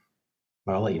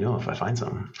 But I'll let you know if I find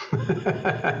something.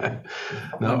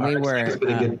 No,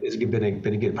 it's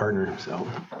been a good partner. So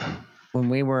when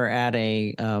we were at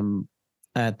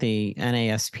at the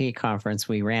NASP conference,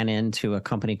 we ran into a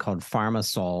company called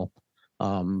Pharmasol,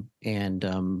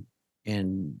 and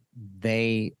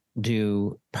they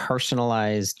do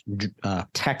personalized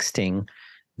texting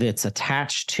that's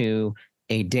attached to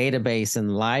a database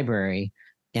and library,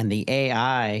 and the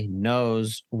AI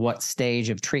knows what stage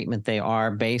of treatment they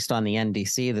are based on the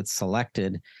NDC that's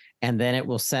selected, and then it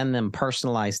will send them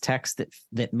personalized text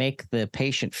that make the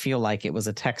patient feel like it was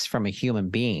a text from a human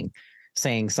being,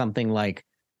 saying something like,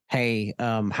 "Hey,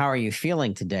 how are you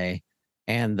feeling today?"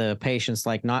 And the patient's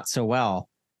like, "Not so well."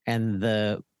 And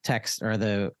the text or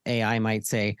the AI might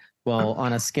say, "Well,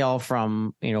 on a scale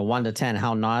from 1 to 10,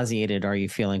 how nauseated are you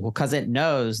feeling?" Well, because it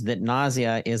knows that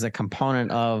nausea is a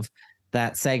component of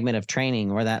that segment of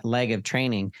training or that leg of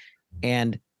training.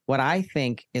 And what I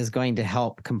think is going to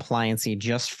help compliancy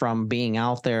just from being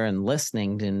out there and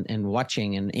listening and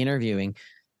watching and interviewing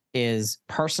is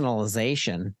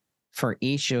personalization for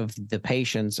each of the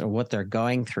patients or what they're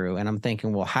going through. And I'm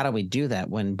thinking, well, how do we do that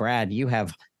when, Brad, you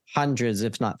have hundreds,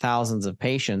 if not thousands of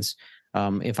patients?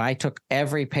 If I took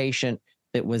every patient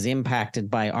that was impacted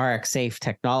by RxSafe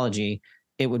technology,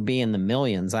 it would be in the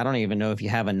millions. I don't even know if you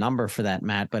have a number for that,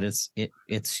 Matt, but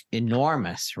it's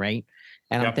enormous, right?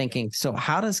 And I'm thinking, so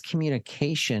how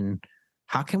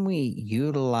can we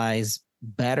utilize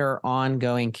better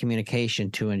ongoing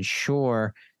communication to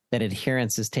ensure that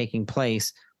adherence is taking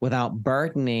place without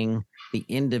burdening the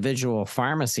individual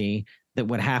pharmacy that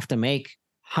would have to make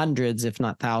hundreds, if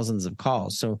not thousands of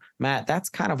calls? So Matt, that's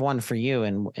kind of one for you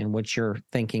and what you're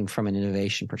thinking from an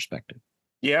innovation perspective.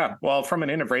 Yeah, well, from an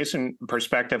innovation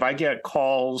perspective, I get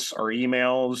calls or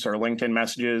emails or LinkedIn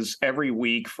messages every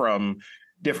week from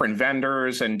different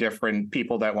vendors and different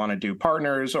people that want to do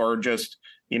partners, or just,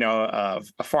 a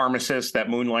pharmacist that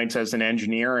moonlights as an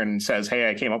engineer and says, "Hey,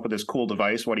 I came up with this cool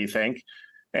device. What do you think?"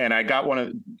 And I got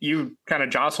you kind of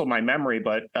jostled my memory,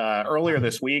 but earlier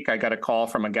this week, I got a call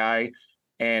from a guy,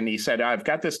 and he said, "I've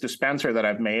got this dispenser that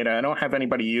I've made. I don't have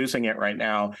anybody using it right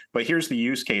now, but here's the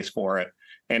use case for it."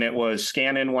 And it was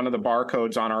scan in one of the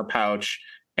barcodes on our pouch.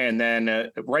 And then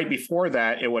right before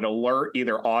that, it would alert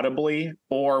either audibly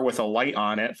or with a light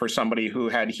on it for somebody who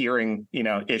had hearing,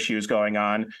 issues going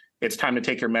on. It's time to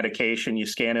take your medication. You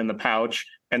scan in the pouch,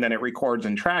 and then it records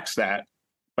and tracks that.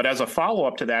 But as a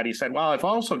follow-up to that, he said, "Well, I've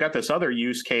also got this other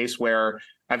use case where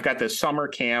I've got this summer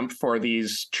camp for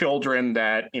these children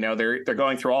that, they're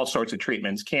going through all sorts of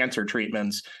treatments, cancer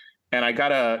treatments. And I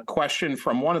got a question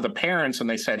from one of the parents, and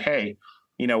they said, 'Hey,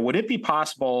 would it be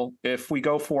possible if we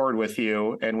go forward with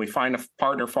you and we find a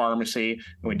partner pharmacy and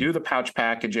we do the pouch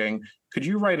packaging, could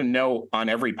you write a note on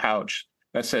every pouch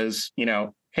that says,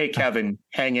 hey, Kevin,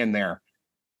 hang in there,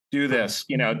 do this,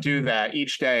 do that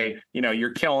each day,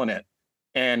 you're killing it.'"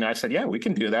 And I said, "Yeah, we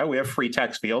can do that. We have free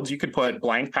text fields. You could put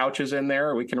blank pouches in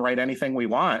there. We can write anything we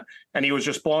want." And he was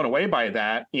just blown away by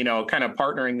that, kind of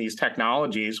partnering these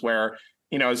technologies where,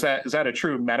 is that a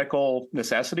true medical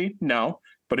necessity? No.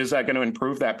 But is that going to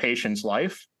improve that patient's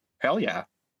life? Hell yeah.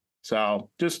 So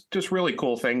just really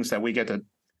cool things that we get to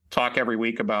talk every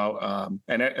week about.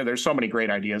 And there's so many great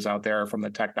ideas out there from the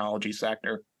technology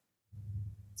sector.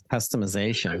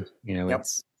 Customization,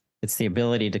 it's the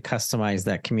ability to customize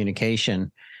that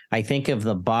communication. I think of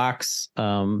the box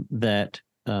that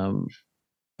some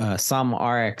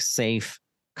RxSafe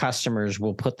customers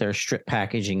will put their strip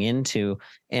packaging into,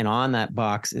 and on that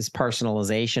box is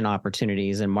personalization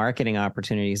opportunities and marketing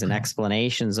opportunities and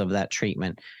explanations of that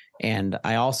treatment. And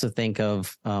I also think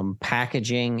of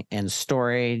packaging and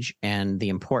storage and the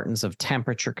importance of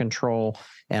temperature control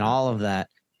and all of that.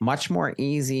 Much more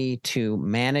easy to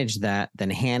manage that than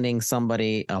handing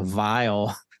somebody a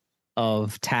vial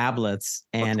of tablets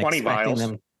and expecting vials.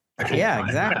 them. Yeah,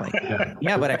 exactly.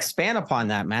 Yeah, but expand upon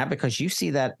that, Matt, because you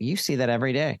see that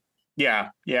every day. Yeah.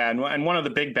 And one of the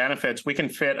big benefits, we can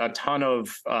fit a ton of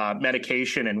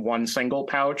medication in one single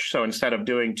pouch. So instead of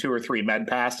doing 2 or 3 med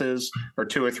passes or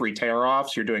 2 or 3 tear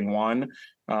offs, you're doing one.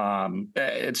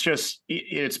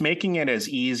 It's making it as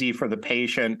easy for the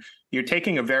patient. You're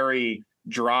taking a very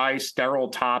dry, sterile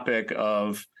topic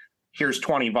of here's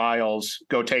 20 vials,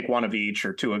 go take 1 of each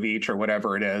or 2 of each or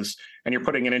whatever it is. And you're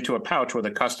putting it into a pouch with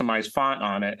a customized font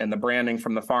on it and the branding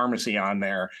from the pharmacy on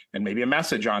there and maybe a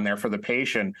message on there for the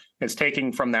patient. It's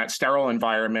taking from that sterile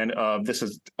environment of this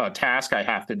is a task I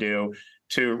have to do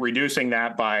to reducing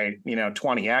that by,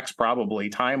 20x probably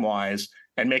time-wise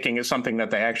and making it something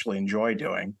that they actually enjoy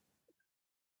doing.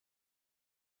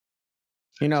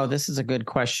 This is a good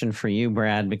question for you,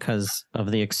 Brad, because of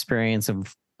the experience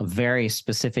of very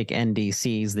specific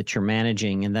NDCs that you're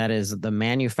managing, and that is the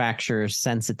manufacturer's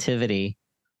sensitivity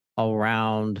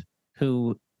around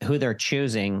who they're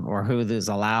choosing or who is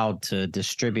allowed to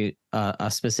distribute a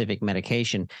specific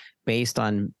medication based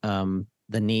on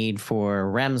the need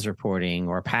for REMS reporting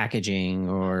or packaging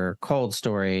or cold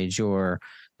storage or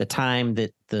the time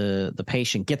that the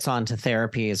patient gets onto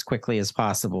therapy as quickly as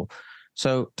possible.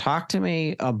 So talk to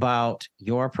me about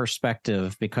your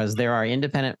perspective, because there are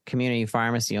independent community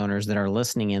pharmacy owners that are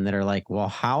listening in that are like, well,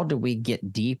 how do we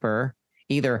get deeper?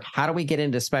 Either how do we get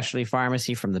into specialty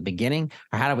pharmacy from the beginning,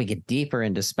 or how do we get deeper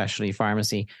into specialty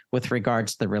pharmacy with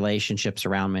regards to the relationships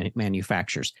around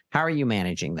manufacturers? How are you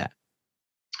managing that?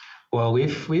 Well,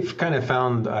 we've kind of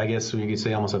found, I guess we could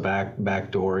say, almost a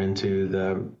back door into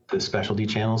the specialty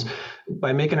channels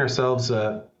by making ourselves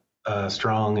a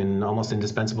strong and almost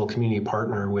indispensable community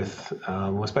partner with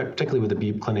particularly with the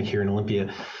Beeb Clinic here in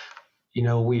Olympia.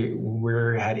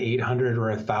 We're at 800 or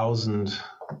 1,000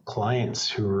 clients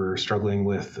who are struggling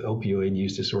with opioid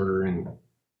use disorder,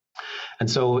 and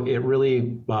so it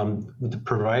really the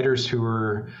providers who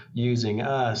are using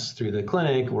us through the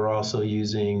clinic, we're also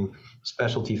using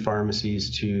specialty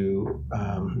pharmacies to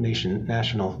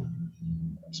national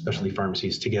specialty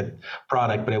pharmacies to get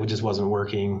product, but it just wasn't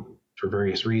working for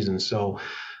various reasons. So,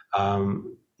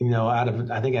 out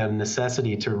of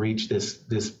necessity to reach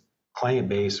this client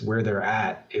base where they're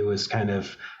at, it was kind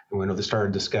of, the start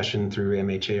of discussion through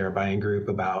MHA, our buying group,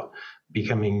 about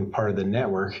becoming part of the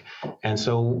network. And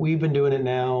so we've been doing it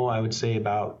now, I would say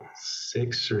about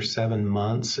 6 or 7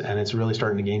 months, and it's really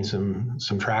starting to gain some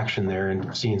traction there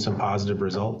and seeing some positive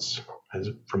results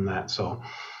from that. So,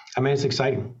 it's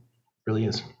exciting. It really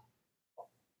is.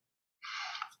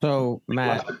 So,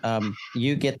 Matt,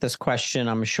 you get this question,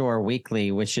 I'm sure,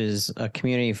 weekly, which is a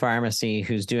community pharmacy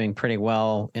who's doing pretty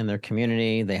well in their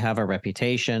community. They have a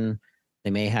reputation. They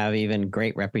may have even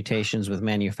great reputations with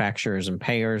manufacturers and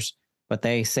payers. But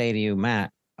they say to you,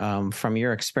 Matt, from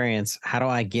your experience, how do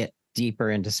I get deeper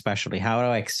into specialty? How do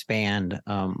I expand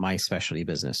my specialty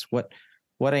business? What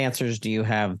answers do you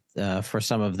have for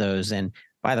some of those? And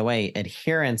by the way,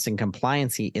 adherence and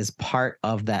compliancy is part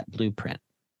of that blueprint.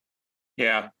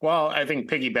 Yeah, well, I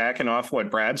think piggybacking off what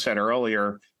Brad said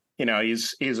earlier,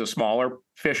 he's a smaller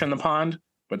fish in the pond,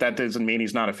 but that doesn't mean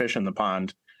he's not a fish in the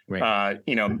pond. Right.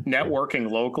 Networking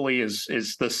locally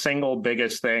is the single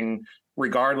biggest thing,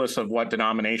 regardless of what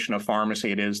denomination of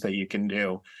pharmacy it is that you can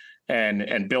do,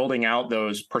 and building out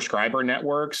those prescriber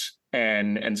networks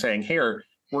and saying, here,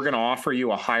 we're going to offer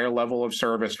you a higher level of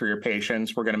service for your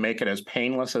patients. We're going to make it as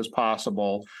painless as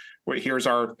possible. Here's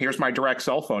my direct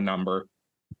cell phone number.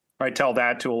 I tell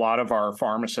that to a lot of our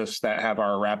pharmacists that have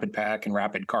our rapid pack and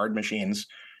rapid card machines.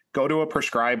 Go to a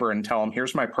prescriber and tell them,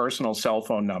 here's my personal cell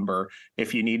phone number.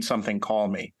 If you need something, call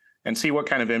me, and see what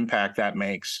kind of impact that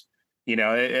makes.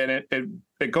 And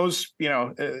it goes,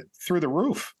 through the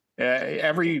roof.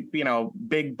 Every,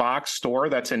 big box store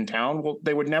that's in town,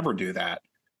 they would never do that.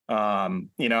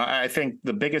 I think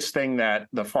the biggest thing that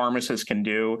the pharmacist can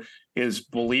do is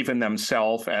believe in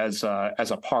themselves as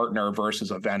a partner versus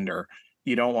a vendor.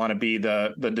 You don't want to be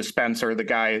the dispenser, the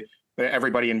guy that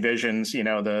everybody envisions,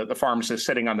 the pharmacist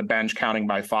sitting on the bench counting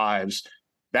by fives.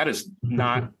 That is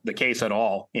not the case at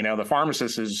all. The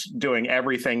pharmacist is doing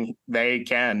everything they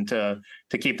can to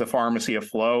keep the pharmacy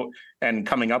afloat and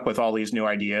coming up with all these new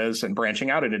ideas and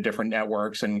branching out into different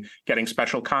networks and getting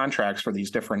special contracts for these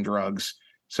different drugs.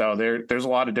 So there's a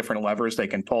lot of different levers they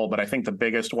can pull, but I think the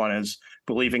biggest one is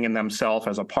believing in themselves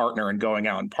as a partner and going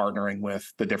out and partnering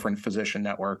with the different physician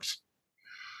networks.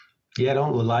 Yeah,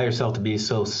 don't allow yourself to be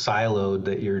so siloed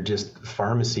that you're just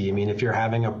pharmacy. If you're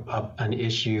having an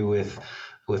issue with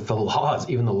the laws,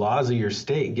 even the laws of your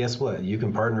state, guess what? You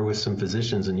can partner with some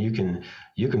physicians, and you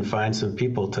can find some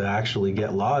people to actually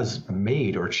get laws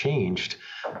made or changed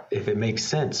if it makes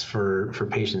sense for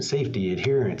patient safety,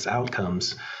 adherence,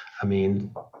 outcomes.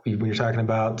 when you're talking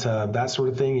about that sort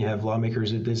of thing, you have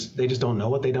lawmakers they just don't know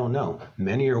what they don't know.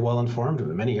 Many are well informed, but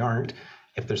many aren't.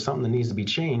 If there's something that needs to be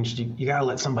changed, you got to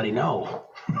let somebody know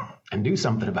and do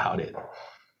something about it.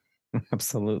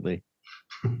 Absolutely.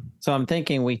 So I'm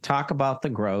thinking we talk about the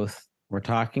growth. We're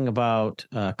talking about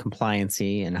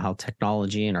compliancy and how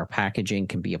technology and our packaging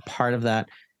can be a part of that.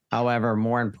 However,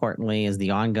 more importantly is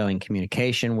the ongoing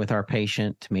communication with our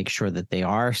patient to make sure that they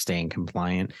are staying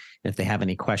compliant if they have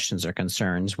any questions or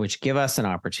concerns, which give us an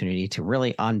opportunity to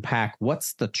really unpack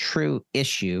what's the true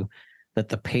issue that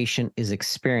the patient is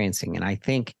experiencing. And I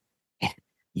think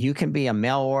you can be a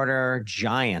mail order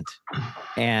giant,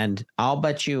 and I'll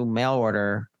bet you mail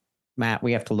order, Matt,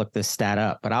 we have to look this stat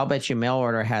up, but I'll bet you mail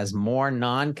order has more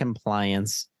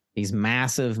non-compliance, these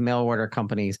massive mail order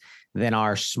companies, than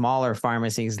our smaller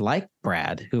pharmacies like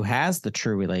Brad, who has the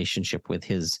true relationship with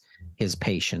his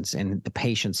patients and the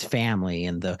patient's family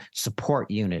and the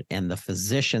support unit and the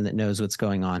physician that knows what's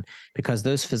going on, because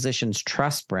those physicians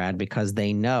trust Brad because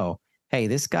they know, hey,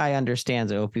 this guy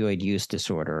understands opioid use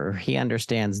disorder, or he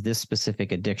understands this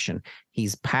specific addiction.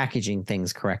 He's packaging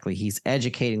things correctly. He's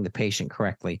educating the patient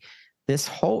correctly. This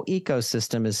whole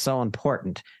ecosystem is so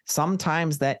important.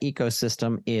 Sometimes that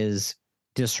ecosystem is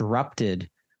disrupted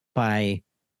by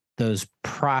those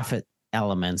profit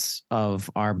elements of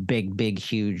our big,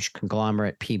 huge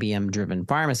conglomerate PBM-driven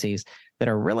pharmacies that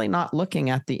are really not looking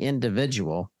at the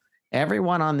individual.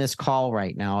 Everyone on this call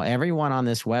right now, everyone on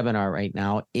this webinar right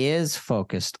now is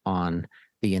focused on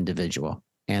the individual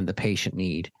and the patient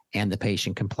need and the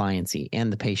patient compliancy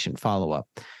and the patient follow-up.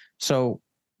 So,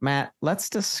 Matt, let's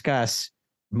discuss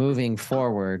moving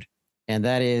forward, and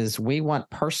that is we want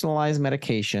personalized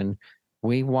medication,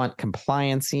 we want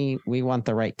compliancy, we want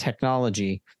the right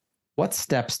technology. What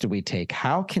steps do we take?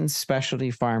 How can specialty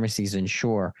pharmacies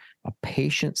ensure a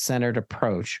patient-centered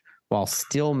approach while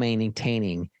still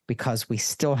maintaining, because we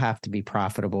still have to be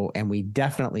profitable and we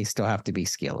definitely still have to be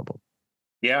scalable?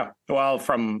 Yeah, well,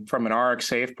 from an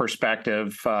RxSafe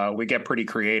perspective, we get pretty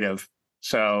creative.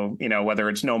 So, whether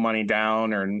it's no money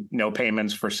down or no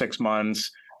payments for 6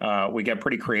 months, we get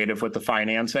pretty creative with the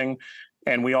financing.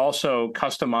 And we also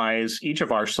customize each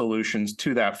of our solutions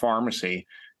to that pharmacy.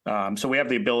 So we have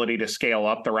the ability to scale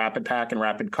up the Rapid Pack and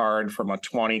Rapid Card from a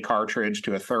 20 cartridge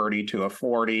to a 30 to a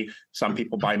 40. Some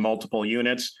people buy multiple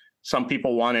units. Some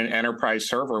people want an enterprise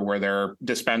server where they're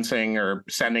dispensing or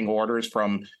sending orders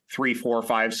from 3, 4,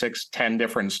 5, 6, 10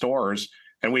 different stores,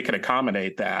 and we could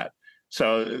accommodate that.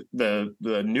 So the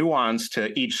nuance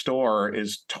to each store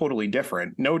is totally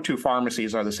different. No two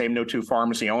pharmacies are the same. No two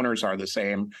pharmacy owners are the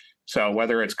same. So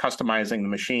whether it's customizing the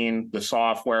machine, the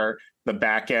software, the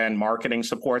back-end marketing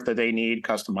support that they need,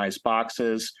 customized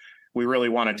boxes, we really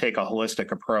want to take a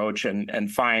holistic approach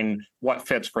and find what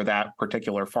fits for that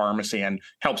particular pharmacy and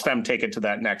helps them take it to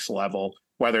that next level,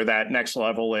 whether that next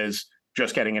level is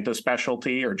just getting into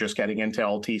specialty or just getting into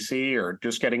LTC or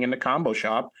just getting into combo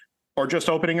shop or just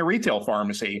opening a retail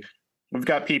pharmacy. We've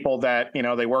got people that,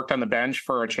 they worked on the bench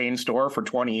for a chain store for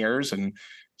 20 years and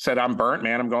said, I'm burnt,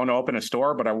 man. I'm going to open a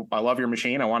store, but I love your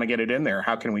machine. I want to get it in there.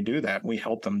 How can we do that? We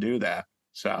help them do that.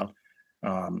 So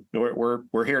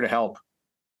we're here to help.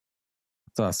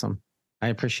 That's awesome. I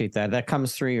appreciate that. That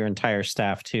comes through your entire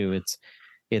staff too.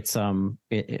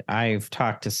 I've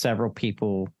talked to several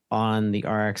people on the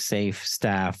RxSafe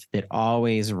staff that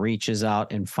always reaches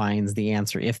out and finds the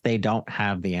answer. If they don't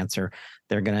have the answer,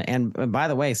 they're going to, and by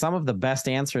the way, some of the best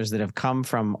answers that have come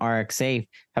from RxSafe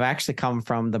have actually come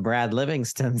from the Brad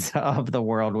Livingstons of the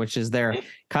world, which is their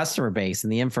customer base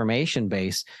and the information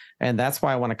base. And that's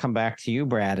why I want to come back to you,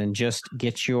 Brad, and just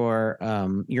get your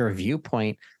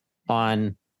viewpoint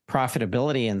on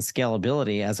profitability and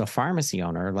scalability as a pharmacy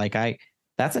owner.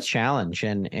 That's a challenge.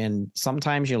 And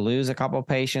sometimes you lose a couple of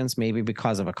patients, maybe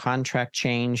because of a contract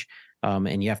change,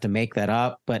 and you have to make that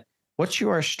up. But what's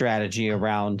your strategy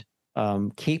around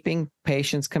keeping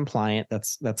patients compliant?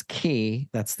 That's key.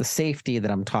 That's the safety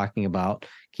that I'm talking about,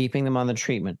 keeping them on the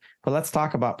treatment. But let's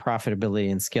talk about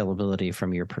profitability and scalability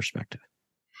from your perspective.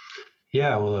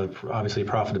 Yeah, well, obviously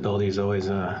profitability is always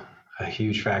a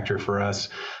huge factor for us.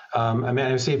 I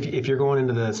would say if you're going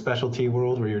into the specialty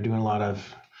world where you're doing a lot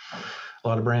of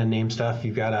brand name stuff,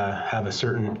 you've got to have a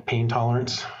certain pain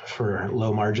tolerance for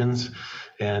low margins.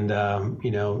 And,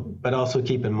 but also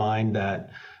keep in mind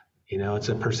that, it's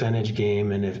a percentage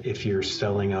game. And if you're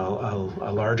selling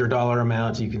a larger dollar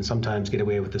amount, you can sometimes get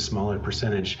away with a smaller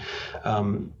percentage.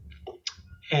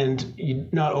 And you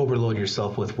not overload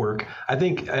yourself with work. I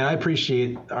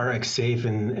appreciate RxSafe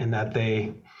and that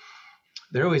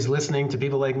they're always listening to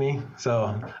people like me.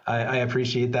 So I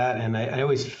appreciate that. And I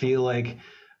always feel like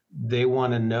they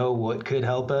want to know what could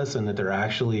help us and that they're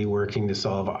actually working to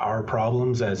solve our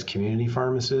problems as community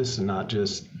pharmacists and not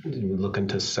just looking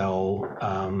to sell,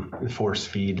 force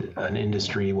feed an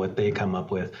industry what they come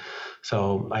up with.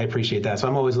 So I appreciate that. So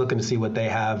I'm always looking to see what they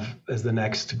have as the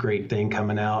next great thing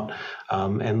coming out,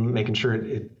 and making sure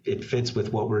it fits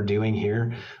with what we're doing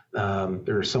here.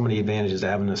 There are so many advantages to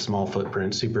having a small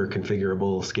footprint, super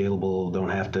configurable, scalable, don't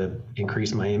have to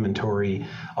increase my inventory,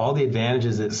 all the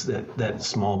advantages that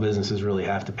small businesses really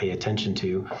have to pay attention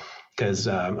to. Because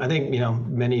I think,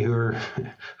 many who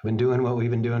have been doing what we've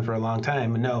been doing for a long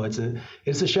time know it's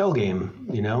a shell game,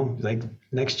 like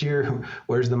next year,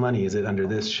 where's the money? Is it under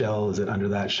this shell? Is it under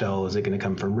that shell? Is it going to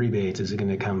come from rebates? Is it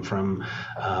going to come from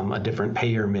a different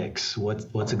payer mix? What's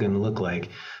it going to look like?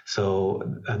 So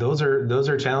those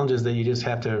are challenges that you just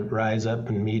have to rise up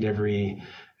and meet every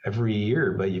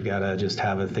year, but you've got to just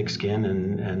have a thick skin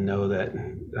and know that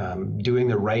doing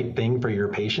the right thing for your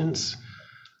patients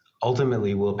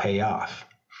ultimately will pay off.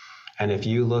 And if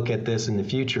you look at this in the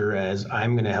future as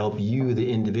I'm going to help you,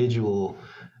 the individual,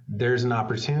 there's an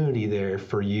opportunity there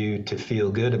for you to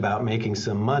feel good about making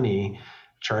some money,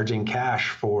 charging cash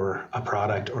for a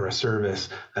product or a service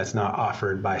that's not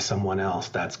offered by someone else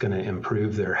that's going to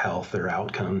improve their health, their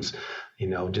outcomes,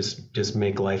 just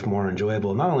make life more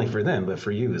enjoyable, not only for them, but for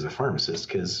you as a pharmacist.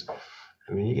 Because,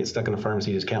 you get stuck in a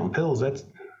pharmacy just counting pills, that's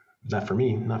not for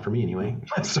me anyway.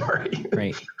 Sorry.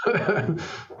 Great.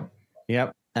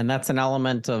 Yep. And that's an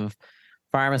element of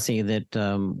pharmacy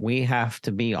that we have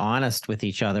to be honest with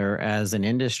each other as an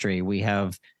industry. We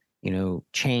have,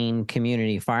 chain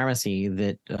community pharmacy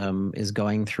that is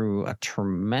going through a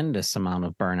tremendous amount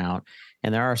of burnout.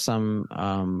 And there are some,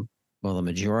 the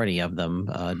majority of them,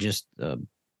 just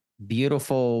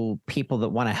beautiful people that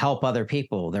want to help other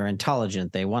people. They're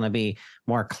intelligent. They want to be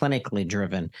more clinically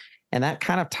driven. And that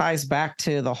kind of ties back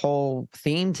to the whole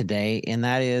theme today, and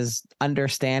that is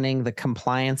understanding the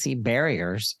compliancy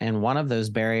barriers. And one of those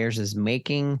barriers is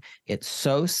making it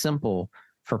so simple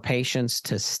for patients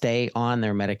to stay on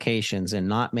their medications and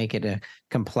not make it a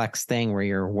complex thing where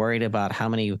you're worried about how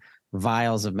many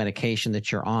vials of medication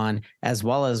that you're on, as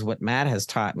well as what Matt has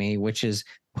taught me, which is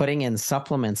putting in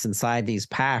supplements inside these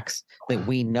packs that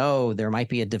we know there might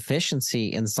be a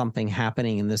deficiency in something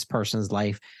happening in this person's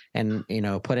life, and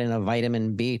put in a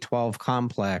vitamin B12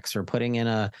 complex, or putting in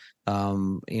a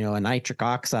nitric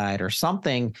oxide or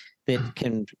something that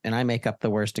can, and I make up the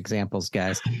worst examples,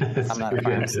 guys. I'm not a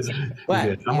pharmacist,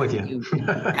 but I'm with you.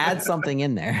 Add something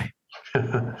in there.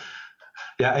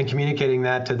 Yeah, and communicating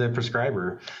that to the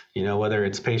prescriber, whether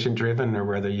it's patient driven or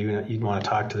whether you'd want to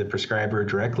talk to the prescriber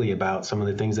directly about some of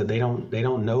the things that they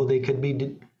don't know they could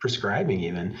be prescribing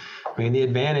even. The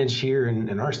advantage here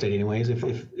in our state anyways,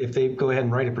 if they go ahead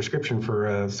and write a prescription for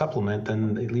a supplement,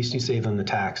 then at least you save them the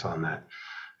tax on that.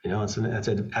 That's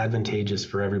advantageous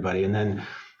for everybody. And then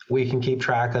we can keep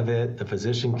track of it, the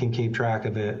physician can keep track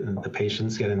of it, and the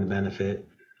patient's getting the benefit.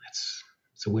 It's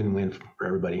a win-win for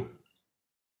everybody.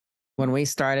 When we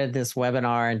started this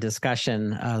webinar and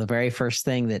discussion, the very first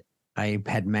thing that I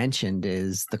had mentioned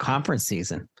is the conference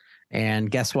season. And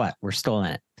guess what? We're still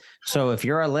in it. So if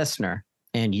you're a listener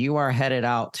and you are headed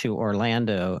out to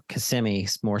Orlando, Kissimmee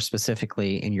more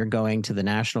specifically, and you're going to the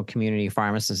National Community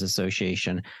Pharmacists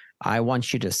Association, I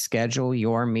want you to schedule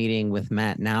your meeting with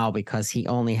Matt now, because he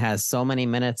only has so many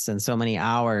minutes and so many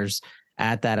hours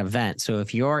at that event. So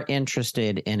if you're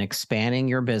interested in expanding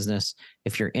your business,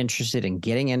 if you're interested in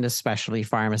getting into specialty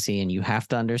pharmacy, and you have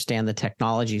to understand the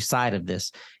technology side of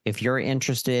this, if you're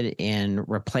interested in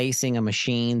replacing a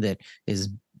machine that is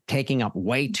taking up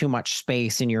way too much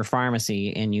space in your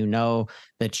pharmacy, and you know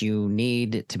that you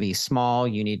need to be small,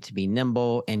 you need to be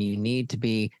nimble, and you need to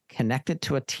be connected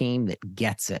to a team that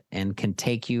gets it and can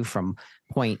take you from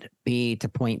point B to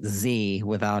point Z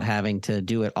without having to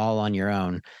do it all on your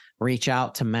own, reach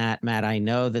out to Matt. Matt, I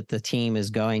know that the team is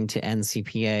going to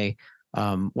NCPA.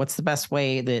 What's the best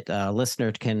way that a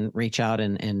listener can reach out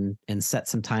and set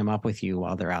some time up with you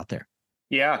while they're out there?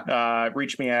 Yeah,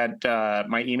 reach me at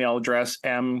my email address,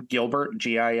 mgilbert, Gilbert,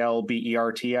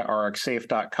 at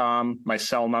rxsafe.com. My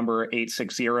cell number,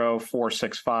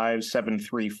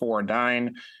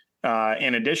 860-465-7349.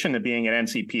 In addition to being at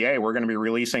NCPA, we're going to be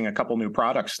releasing a couple new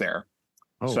products there.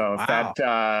 Oh, so if wow.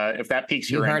 that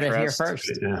piques your interest, interest,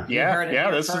 you heard it here first.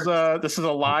 yeah, this is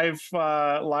a live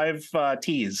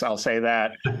tease. I'll say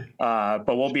that.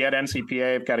 But we'll be at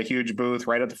NCPA. I've got a huge booth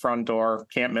right at the front door.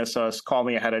 Can't miss us. Call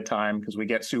me ahead of time because we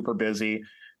get super busy.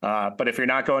 But if you're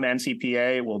not going to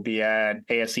NCPA, we'll be at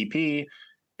ASCP,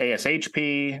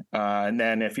 ASHP, and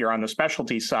then if you're on the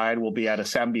specialty side, we'll be at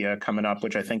Assembia coming up,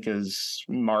 which I think is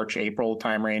March, April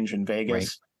time range in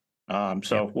Vegas.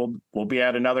 So we'll be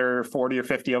at another 40 or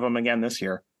 50 of them again this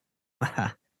year.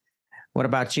 What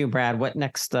about you, Brad? What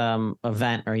next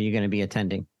event are you going to be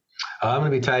attending? I'm going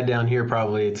to be tied down here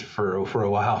probably for a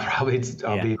while. Probably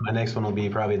my next one will be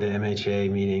probably the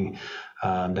MHA meeting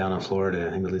down in Florida.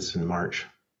 I think it's in March.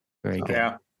 Very good.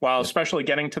 Yeah. Well, especially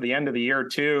getting to the end of the year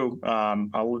too.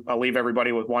 I'll leave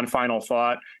everybody with one final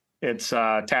thought. It's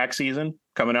tax season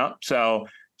coming up. So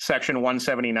Section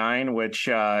 179, which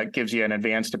gives you an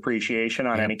advanced depreciation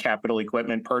on any capital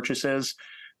equipment purchases.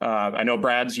 I know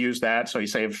Brad's used that, so he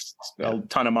saves a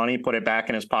ton of money, put it back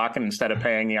in his pocket instead of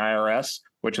paying the IRS,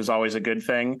 which is always a good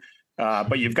thing.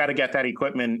 But you've got to get that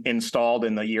equipment installed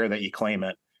in the year that you claim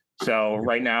it. So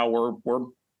right now we're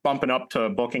bumping up to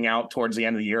booking out towards the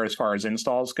end of the year as far as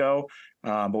installs go,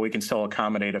 but we can still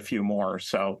accommodate a few more.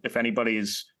 So if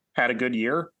anybody's had a good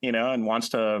year, and wants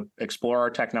to explore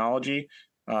our technology,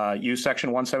 use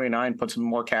Section 179, put some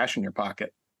more cash in your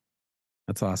pocket.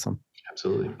 That's awesome.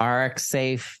 Absolutely.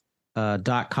 RxSafe.com.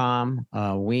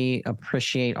 We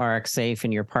appreciate RxSafe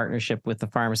and your partnership with the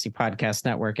Pharmacy Podcast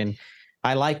Network. And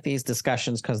I like these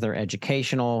discussions because they're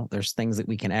educational. There's things that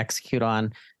we can execute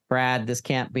on. Brad, this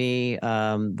can't be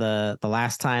the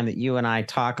last time that you and I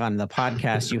talk on the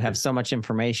podcast. You have so much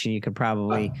information you could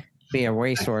probably be a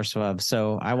resource of.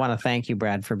 So I want to thank you,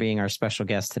 Brad, for being our special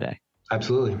guest today.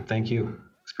 Absolutely. Thank you.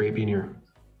 It's great being here.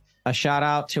 A shout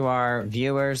out to our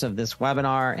viewers of this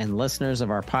webinar and listeners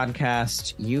of our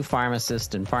podcast. You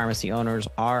pharmacists and pharmacy owners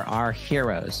are our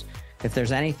heroes. If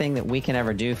there's anything that we can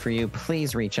ever do for you,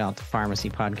 please reach out to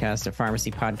Pharmacy Podcast at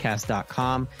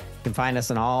pharmacypodcast.com. You can find us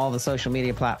on all the social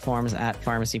media platforms at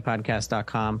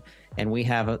pharmacypodcast.com. And we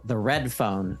have the red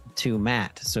phone to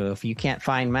Matt. So if you can't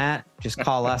find Matt, just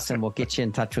call us and we'll get you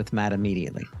in touch with Matt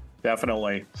immediately.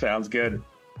 Definitely. Sounds good.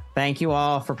 Thank you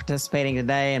all for participating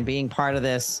today and being part of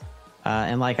this.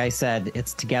 And like I said,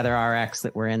 it's Together RX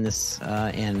that we're in this,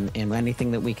 and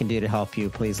anything that we can do to help you,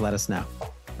 please let us know.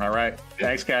 All right.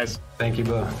 Thanks, guys. Thank you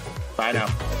both. Bye now.